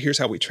saying, okay, here's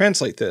how we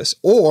translate this,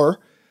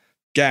 or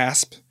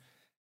gasp,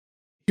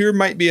 here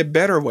might be a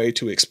better way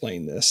to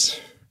explain this,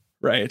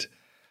 right?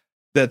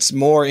 That's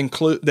more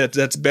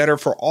that's better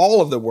for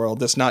all of the world.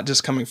 That's not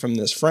just coming from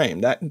this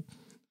frame. That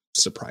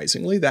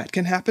surprisingly, that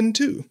can happen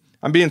too.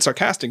 I'm being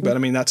sarcastic, but I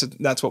mean,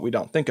 that's what we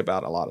don't think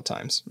about a lot of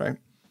times, right?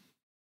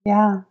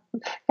 Yeah.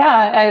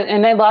 Yeah.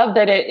 And I love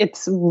that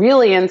it's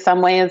really in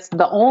some ways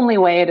the only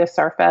way to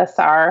surface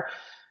our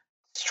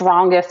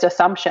strongest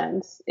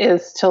assumptions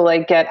is to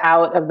like get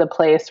out of the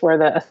place where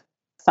the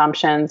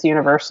assumptions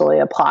universally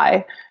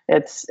apply.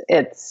 It's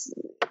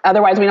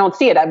otherwise we don't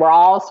see it. We're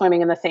all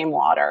swimming in the same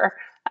water.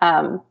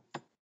 I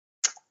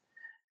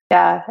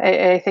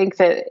think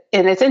that,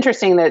 and it's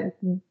interesting that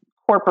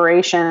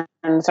corporations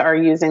are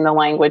using the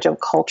language of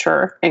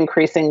culture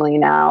increasingly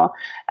now,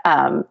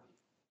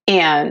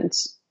 and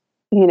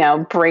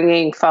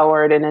bringing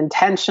forward an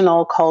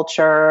intentional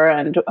culture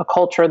and a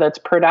culture that's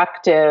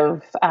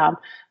productive.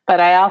 But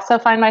I also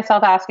find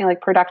myself asking,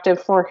 like,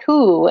 productive for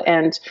who?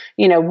 And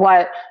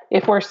what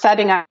if we're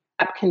setting up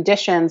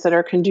conditions that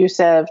are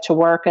conducive to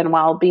work and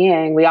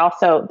well-being,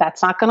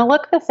 that's not going to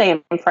look the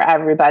same for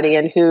everybody,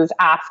 and who's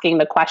asking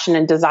the question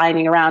and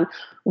designing around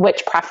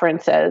which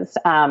preferences.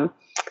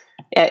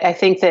 I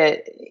think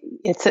that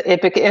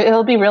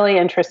it'll be really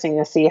interesting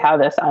to see how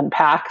this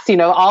unpacks.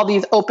 All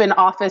these open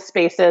office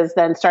spaces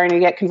then starting to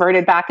get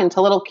converted back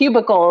into little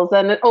cubicles,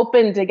 and it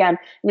opened again.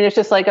 I mean, it's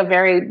just like a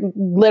very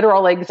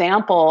literal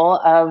example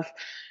of,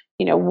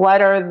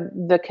 what are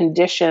the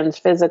conditions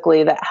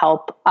physically that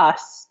help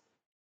us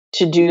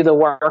to do the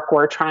work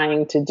we're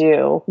trying to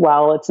do.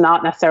 Well, it's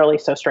not necessarily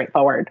so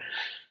straightforward.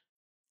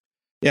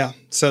 Yeah.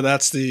 So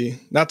that's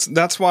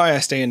why I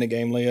stay in the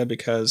game, Leah,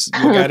 because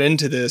you got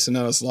into this and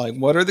I was like,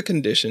 what are the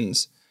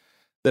conditions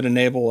that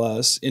enable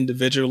us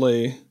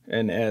individually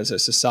and as a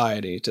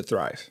society to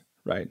thrive,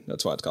 right?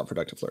 That's why it's called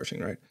productive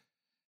flourishing, right?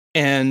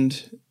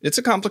 And it's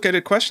a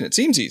complicated question. It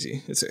seems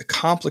easy. It's a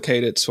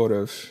complicated sort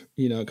of,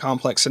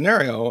 complex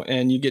scenario.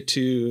 And you get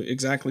to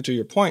exactly to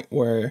your point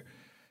where,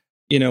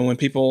 when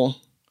people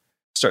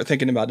start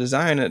thinking about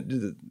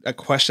design, a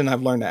question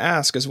I've learned to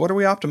ask is, what are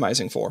we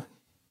optimizing for?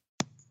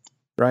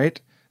 Right?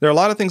 There are a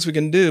lot of things we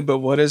can do, but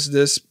what is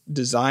this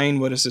design?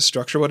 What is this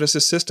structure? What is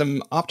this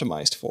system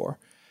optimized for?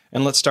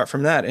 And let's start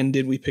from that. And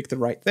did we pick the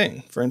right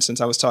thing? For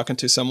instance, I was talking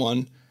to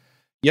someone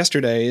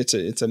yesterday.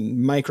 It's a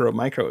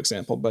micro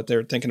example, but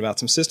they're thinking about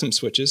some system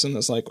switches. And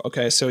it's like,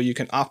 okay, so you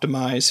can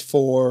optimize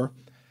for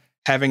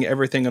having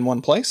everything in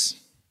one place,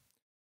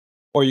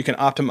 or you can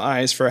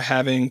optimize for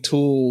having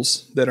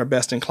tools that are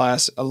best in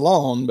class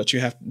alone, but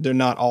they're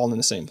not all in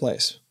the same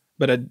place.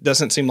 But it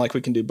doesn't seem like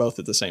we can do both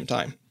at the same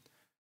time.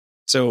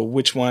 So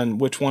which one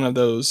of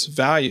those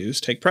values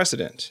take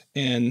precedent?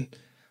 And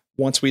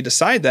once we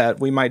decide that,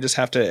 we might just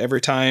have to every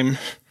time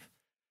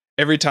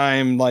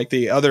like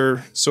the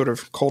other sort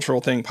of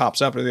cultural thing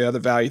pops up or the other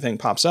value thing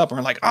pops up, and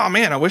we're like, oh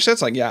man, I wish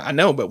that's like, yeah, I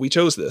know, but we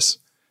chose this.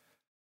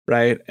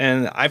 Right.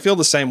 And I feel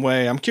the same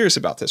way. I'm curious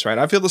about this, right?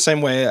 I feel the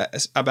same way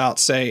about,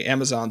 say,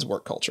 Amazon's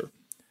work culture,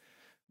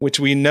 which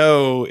we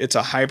know it's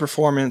a high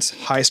performance,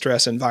 high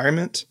stress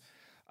environment.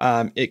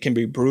 It can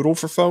be brutal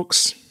for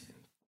folks.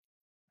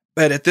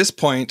 But at this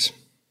point,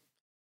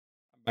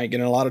 I might get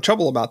in a lot of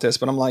trouble about this,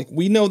 but I'm like,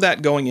 we know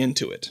that going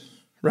into it,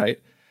 right?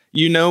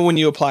 When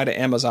you apply to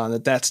Amazon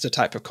that that's the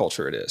type of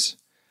culture it is.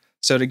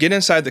 So to get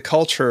inside the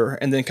culture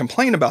and then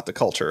complain about the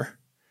culture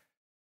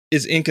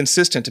is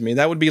inconsistent to me.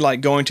 That would be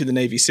like going to the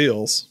Navy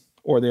SEALs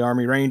or the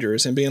Army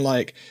Rangers and being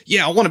like,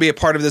 yeah, I want to be a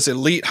part of this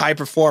elite, high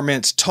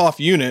performance, tough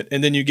unit.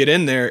 And then you get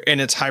in there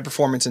and it's high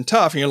performance and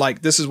tough. And you're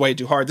like, this is way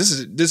too hard. This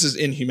is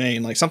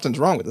inhumane. Like something's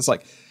wrong with this.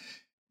 Like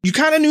you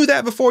kind of knew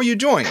that before you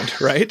joined,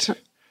 right?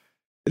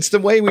 It's the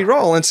way we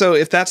roll. And so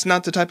if that's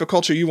not the type of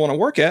culture you want to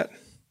work at,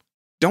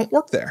 don't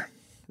work there.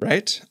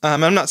 Right.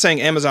 I'm not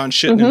saying Amazon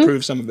shouldn't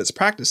improve some of its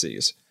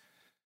practices.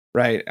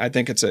 Right. I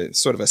think it's a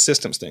sort of a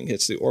systems thing.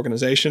 It's the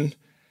organization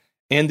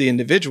and the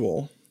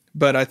individual.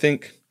 But I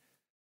think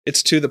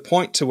it's to the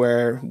point to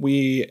where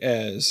we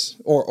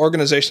or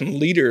organization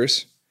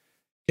leaders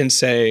can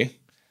say,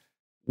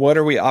 what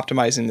are we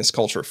optimizing this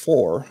culture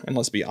for? And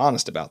let's be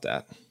honest about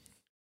that.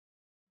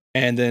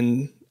 And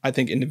then I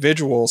think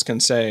individuals can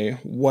say,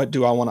 what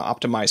do I want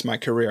to optimize my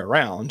career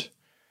around?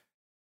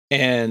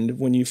 And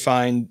when you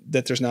find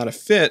that there's not a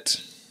fit,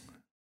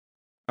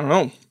 I don't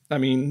know. I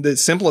mean, the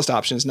simplest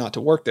option is not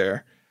to work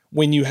there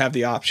when you have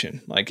the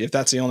option. Like if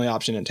that's the only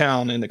option in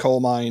town and the coal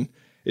mine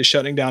is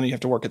shutting down and you have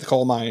to work at the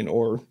coal mine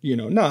or,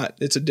 not,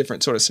 it's a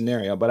different sort of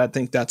scenario. But I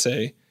think that's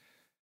a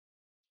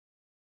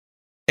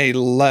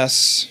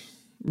less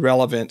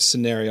relevant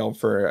scenario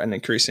for an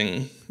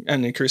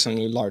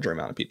increasingly larger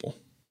amount of people.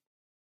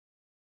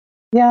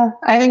 Yeah,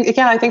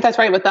 I think that's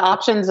right. With the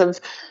options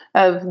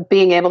of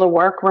being able to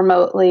work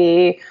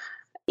remotely,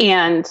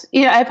 and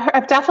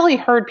I've definitely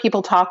heard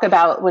people talk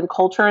about when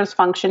culture is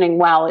functioning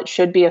well, it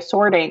should be a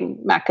sorting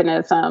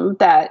mechanism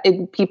that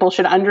people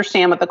should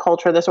understand what the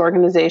culture of this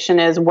organization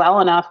is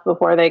well enough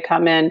before they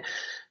come in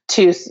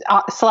to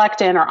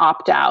select in or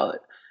opt out.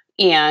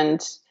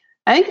 And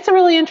I think it's a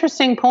really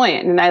interesting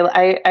point. And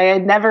I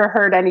had never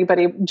heard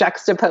anybody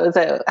juxtapose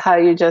it how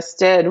you just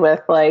did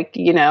with, like,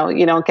 you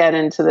don't get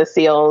into the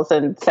SEALs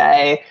and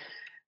say,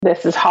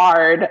 this is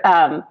hard.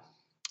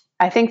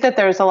 I think that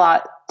there's a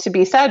lot to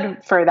be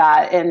said for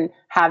that, and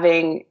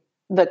having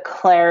the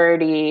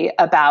clarity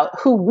about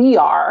who we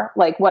are,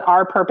 like what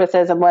our purpose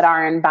is and what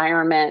our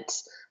environment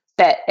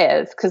fit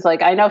is. Because,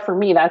 like, I know for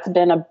me, that's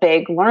been a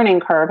big learning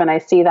curve. And I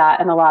see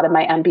that in a lot of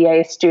my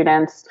MBA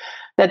students,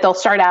 that they'll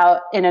start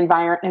out in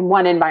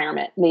one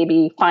environment,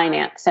 maybe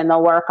finance, and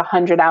they'll work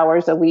 100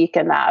 hours a week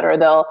in that, or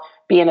they'll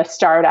be in a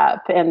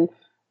startup. And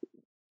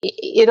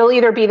it'll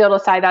either be they'll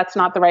decide that's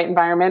not the right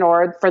environment,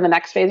 or for the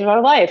next phase of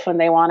their life, when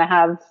they want to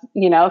have,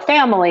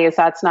 families,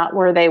 that's not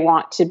where they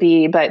want to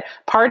be. But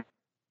part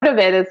of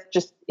it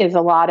is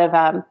a lot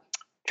of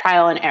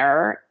trial and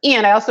error.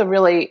 And I also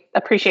really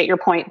appreciate your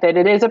point that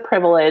it is a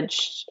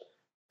privileged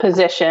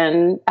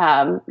position,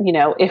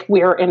 if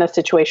we're in a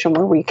situation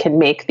where we can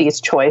make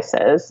these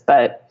choices.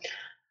 But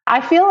I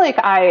feel like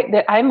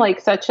I'm like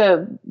such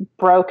a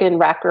broken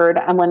record.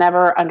 And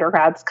whenever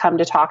undergrads come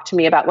to talk to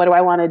me about what do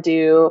I want to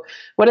do,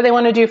 what do they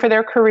want to do for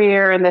their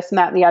career, and this and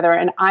that and the other,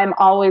 and I'm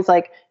always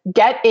like,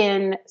 get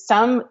in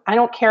I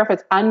don't care if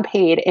it's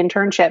unpaid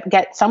internship,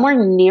 get somewhere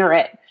near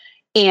it.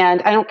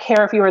 And I don't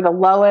care if you are the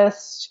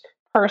lowest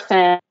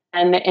person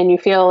and you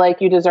feel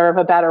like you deserve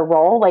a better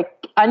role, like,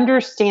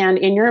 understand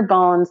in your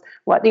bones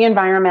what the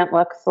environment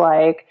looks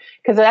like,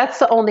 because that's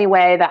the only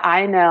way that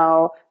I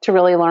know to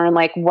really learn,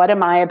 like, what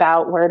am I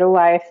about? Where do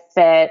I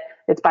fit?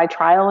 It's by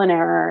trial and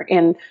error,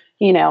 and,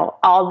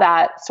 all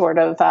that sort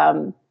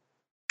of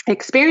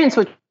experience,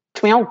 which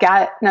we don't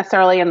get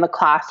necessarily in the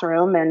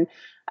classroom. And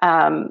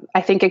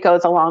I think it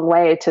goes a long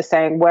way to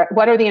saying,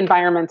 what are the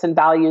environments and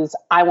values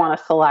I want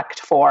to select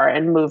for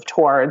and move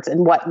towards,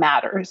 and what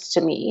matters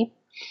to me.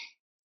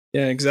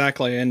 Yeah,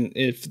 exactly. And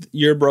if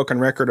you're a broken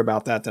record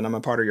about that, then I'm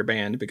a part of your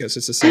band, because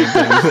it's the same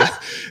thing.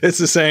 It's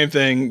the same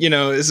thing.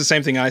 It's the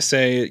same thing I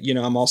say.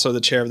 I'm also the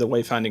chair of the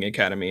Wayfinding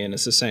Academy, and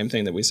it's the same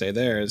thing that we say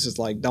there. It's just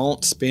like,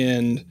 don't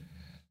spend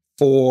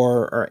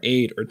 4 or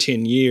 8 or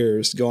 10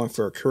 years going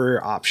for a career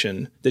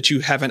option that you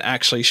haven't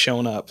actually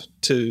shown up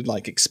to,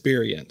 like,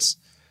 experience.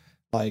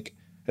 Like,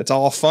 it's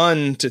all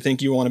fun to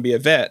think you want to be a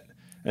vet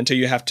until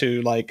you have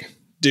to, like,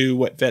 do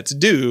what vets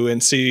do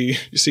and see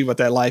what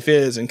that life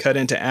is, and cut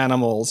into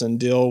animals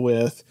and deal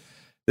with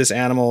this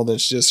animal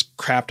that's just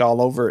crapped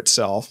all over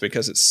itself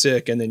because it's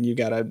sick, and then you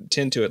got to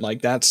tend to it.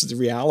 Like, that's the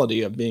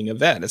reality of being a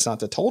vet. It's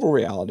not the total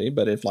reality,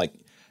 but if, like,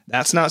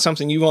 that's not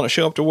something you want to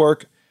show up to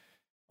work,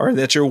 or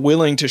that you're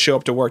willing to show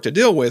up to work to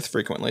deal with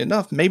frequently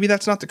enough, maybe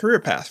that's not the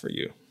career path for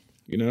you,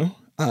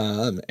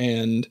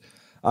 and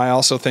I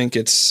also think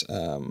it's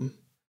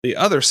the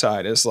other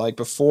side is, like,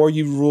 before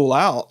you rule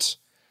out,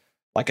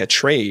 like, a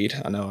trade.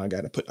 I know I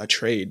got to put a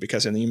trade,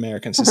 because in the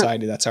American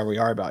society, that's how we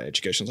are about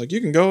education. It's like, you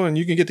can go and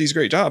you can get these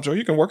great jobs, or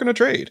you can work in a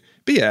trade.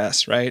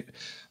 BS, right?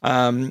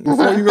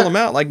 Before you rule them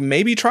out, like,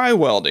 maybe try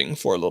welding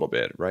for a little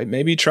bit, right?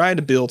 Maybe try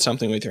to build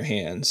something with your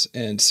hands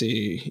and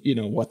see,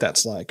 what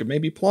that's like. Or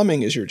maybe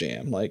plumbing is your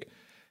jam. Like,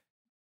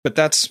 but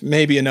that's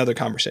maybe another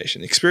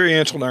conversation.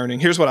 Experiential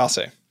learning. Here's what I'll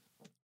say.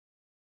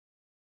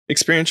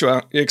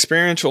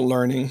 Experiential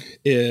learning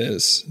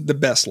is the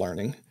best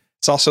learning.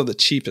 It's also the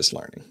cheapest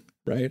learning,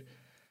 right?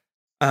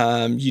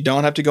 You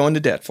don't have to go into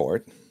debt for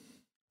it.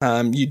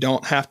 You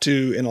don't have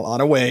to, in a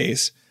lot of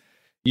ways,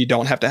 you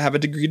don't have to have a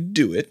degree to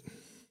do it.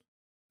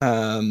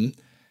 You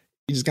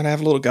just gotta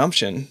have a little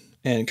gumption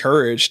and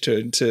courage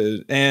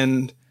to,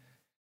 and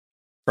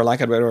for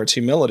lack of a better word,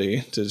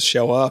 humility, to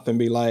show up and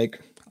be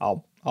like,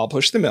 I'll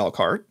push the mail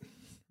cart,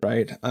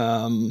 right?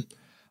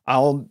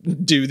 I'll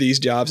do these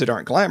jobs that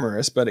aren't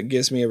glamorous, but it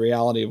gives me a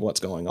reality of what's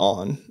going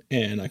on,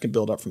 and I can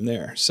build up from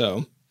there.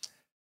 So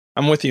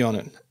I'm with you on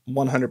it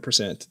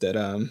 100%, that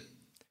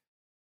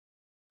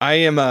I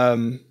am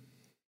going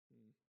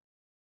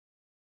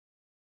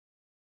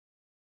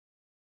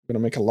to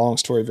make a long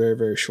story very,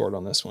 very short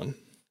on this one.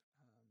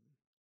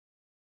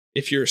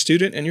 If you're a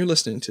student and you're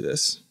listening to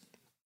this,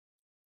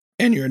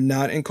 and you're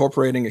not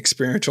incorporating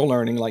experiential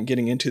learning, like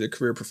getting into the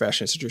career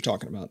professions that you're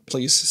talking about,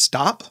 please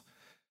stop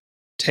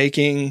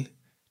taking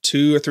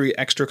 2 or 3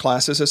 extra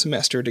classes a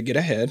semester to get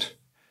ahead,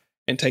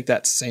 and take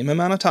that same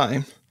amount of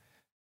time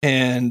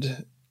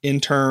and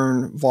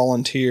intern,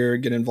 volunteer,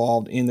 get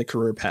involved in the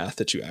career path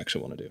that you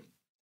actually want to do.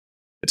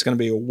 It's going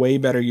to be a way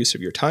better use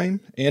of your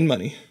time and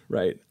money,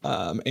 right?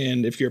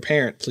 And if you're a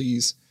parent,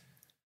 please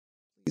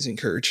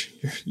encourage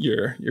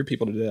your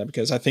people to do that,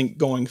 because I think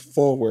going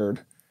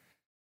forward,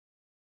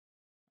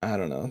 I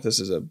don't know,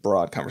 this is a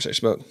broad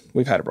conversation, but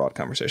we've had a broad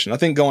conversation. I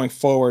think going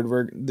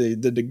forward, the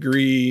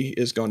degree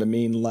is going to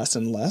mean less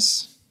and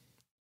less.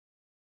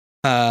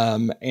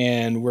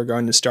 And we're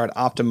going to start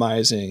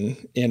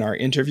optimizing in our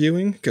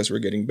interviewing because we're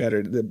getting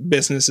better. The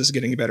business is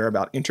getting better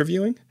about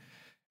interviewing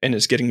and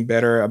it's getting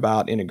better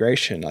about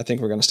integration. I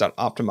think we're going to start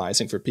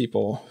optimizing for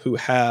people who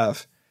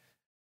have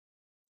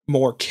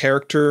more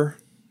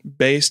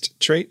character-based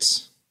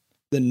traits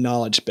than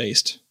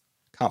knowledge-based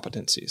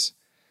competencies.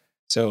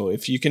 So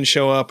if you can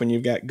show up and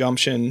you've got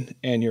gumption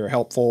and you're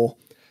helpful,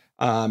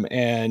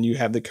 and you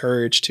have the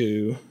courage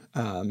to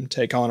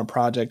take on a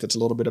project that's a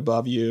little bit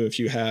above you, if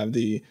you have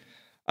the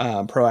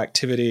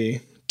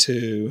proactivity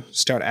to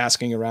start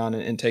asking around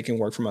and taking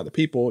work from other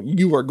people,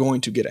 you are going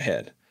to get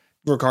ahead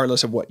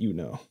regardless of what you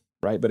know,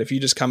 right? But if you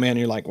just come in and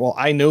you're like, well,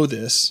 I know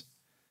this,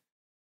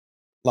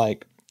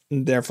 like,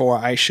 therefore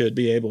I should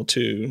be able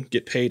to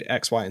get paid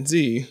X, Y, and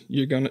Z,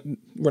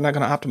 we're not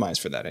going to optimize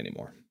for that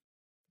anymore.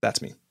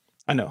 That's me.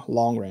 I know,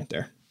 long rant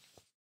there.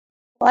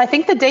 Well, I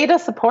think the data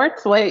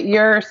supports what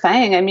you're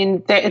saying. I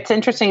mean, it's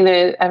interesting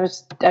that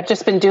I've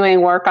just been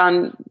doing work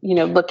on,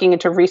 looking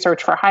into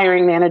research for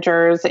hiring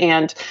managers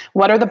and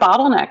what are the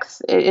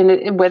bottlenecks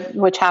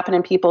which happen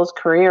in people's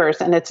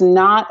careers. And it's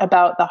not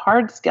about the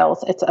hard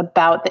skills. It's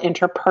about the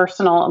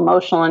interpersonal,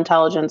 emotional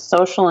intelligence,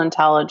 social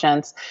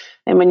intelligence.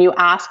 And when you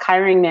ask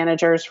hiring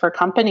managers for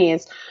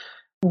companies,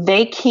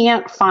 they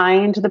can't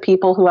find the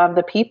people who have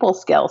the people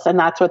skills, and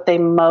that's what they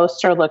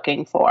most are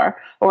looking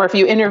for. Or if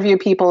you interview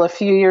people a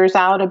few years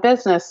out of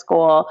business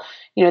school,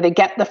 they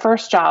get the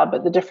first job,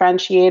 but the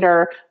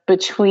differentiator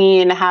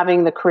between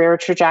having the career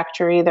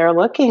trajectory they're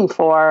looking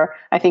for,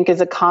 I think,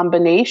 is a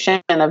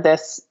combination of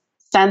this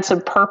sense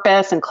of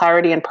purpose and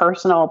clarity and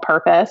personal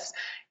purpose,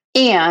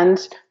 and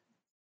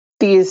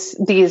these,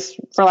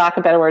 for lack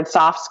of a better word,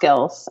 soft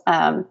skills.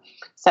 So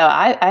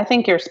I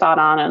think you're spot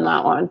on in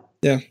that one.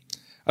 Yeah.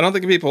 I don't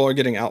think people are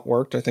getting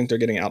outworked. I think they're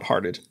getting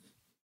outhearted.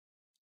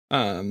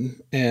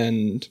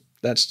 And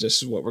that's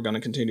just what we're going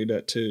to continue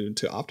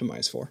to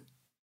optimize for.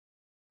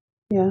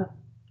 Yeah.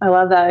 I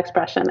love that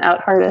expression,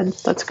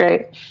 outhearted. That's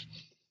great.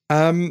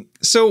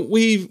 So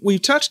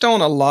we've touched on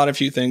a lot of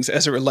few things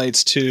as it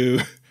relates to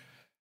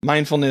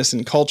mindfulness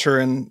and culture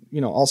and,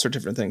 all sorts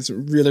of different things.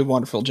 Really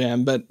wonderful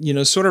jam, but,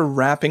 sort of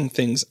wrapping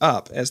things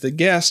up as the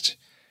guest,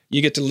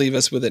 you get to leave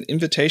us with an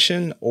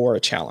invitation or a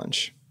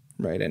challenge.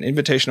 Right, an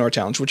invitation or a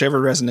challenge,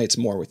 whichever resonates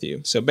more with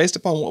you. So based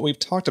upon what we've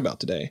talked about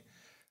today,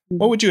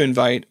 what would you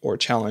invite or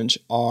challenge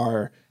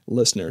our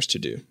listeners to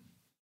do?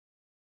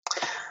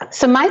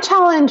 So my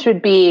challenge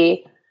would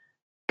be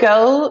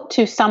go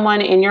to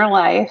someone in your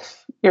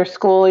life, your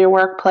school, your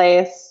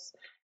workplace,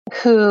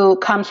 who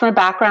comes from a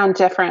background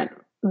different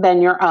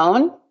than your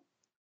own,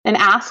 and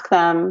ask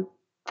them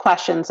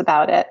questions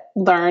about it.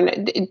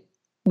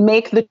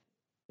 Make the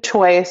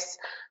choice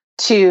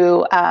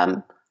to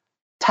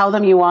tell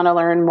them you want to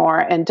learn more,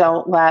 and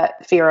don't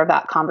let fear of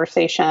that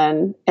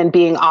conversation and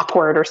being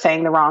awkward or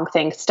saying the wrong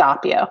thing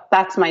stop you.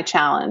 That's my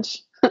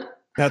challenge.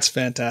 That's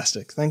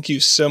fantastic. Thank you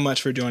so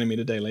much for joining me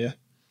today, Leah.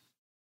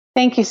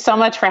 Thank you so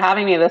much for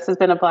having me. This has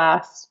been a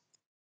blast.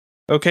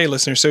 Okay,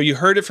 listeners. So you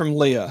heard it from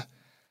Leah.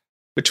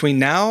 Between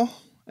now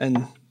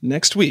and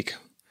next week,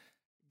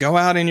 go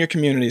out in your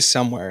community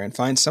somewhere and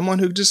find someone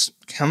who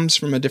just comes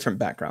from a different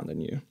background than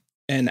you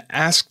and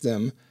ask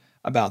them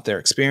about their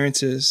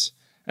experiences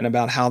and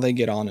about how they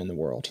get on in the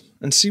world,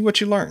 and see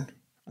what you learn.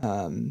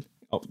 I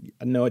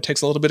know it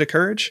takes a little bit of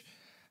courage,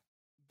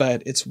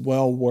 but it's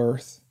well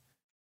worth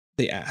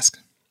the ask.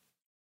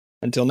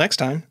 Until next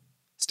time,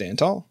 stand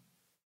tall.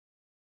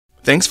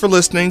 Thanks for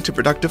listening to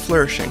Productive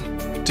Flourishing.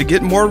 To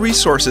get more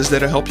resources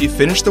that'll help you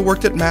finish the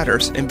work that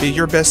matters and be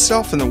your best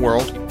self in the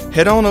world,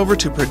 head on over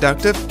to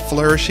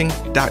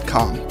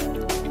productiveflourishing.com.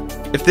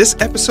 If this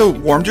episode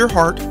warmed your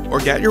heart or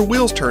got your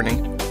wheels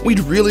turning, we'd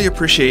really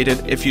appreciate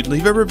it if you'd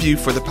leave a review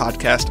for the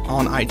podcast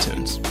on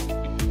iTunes.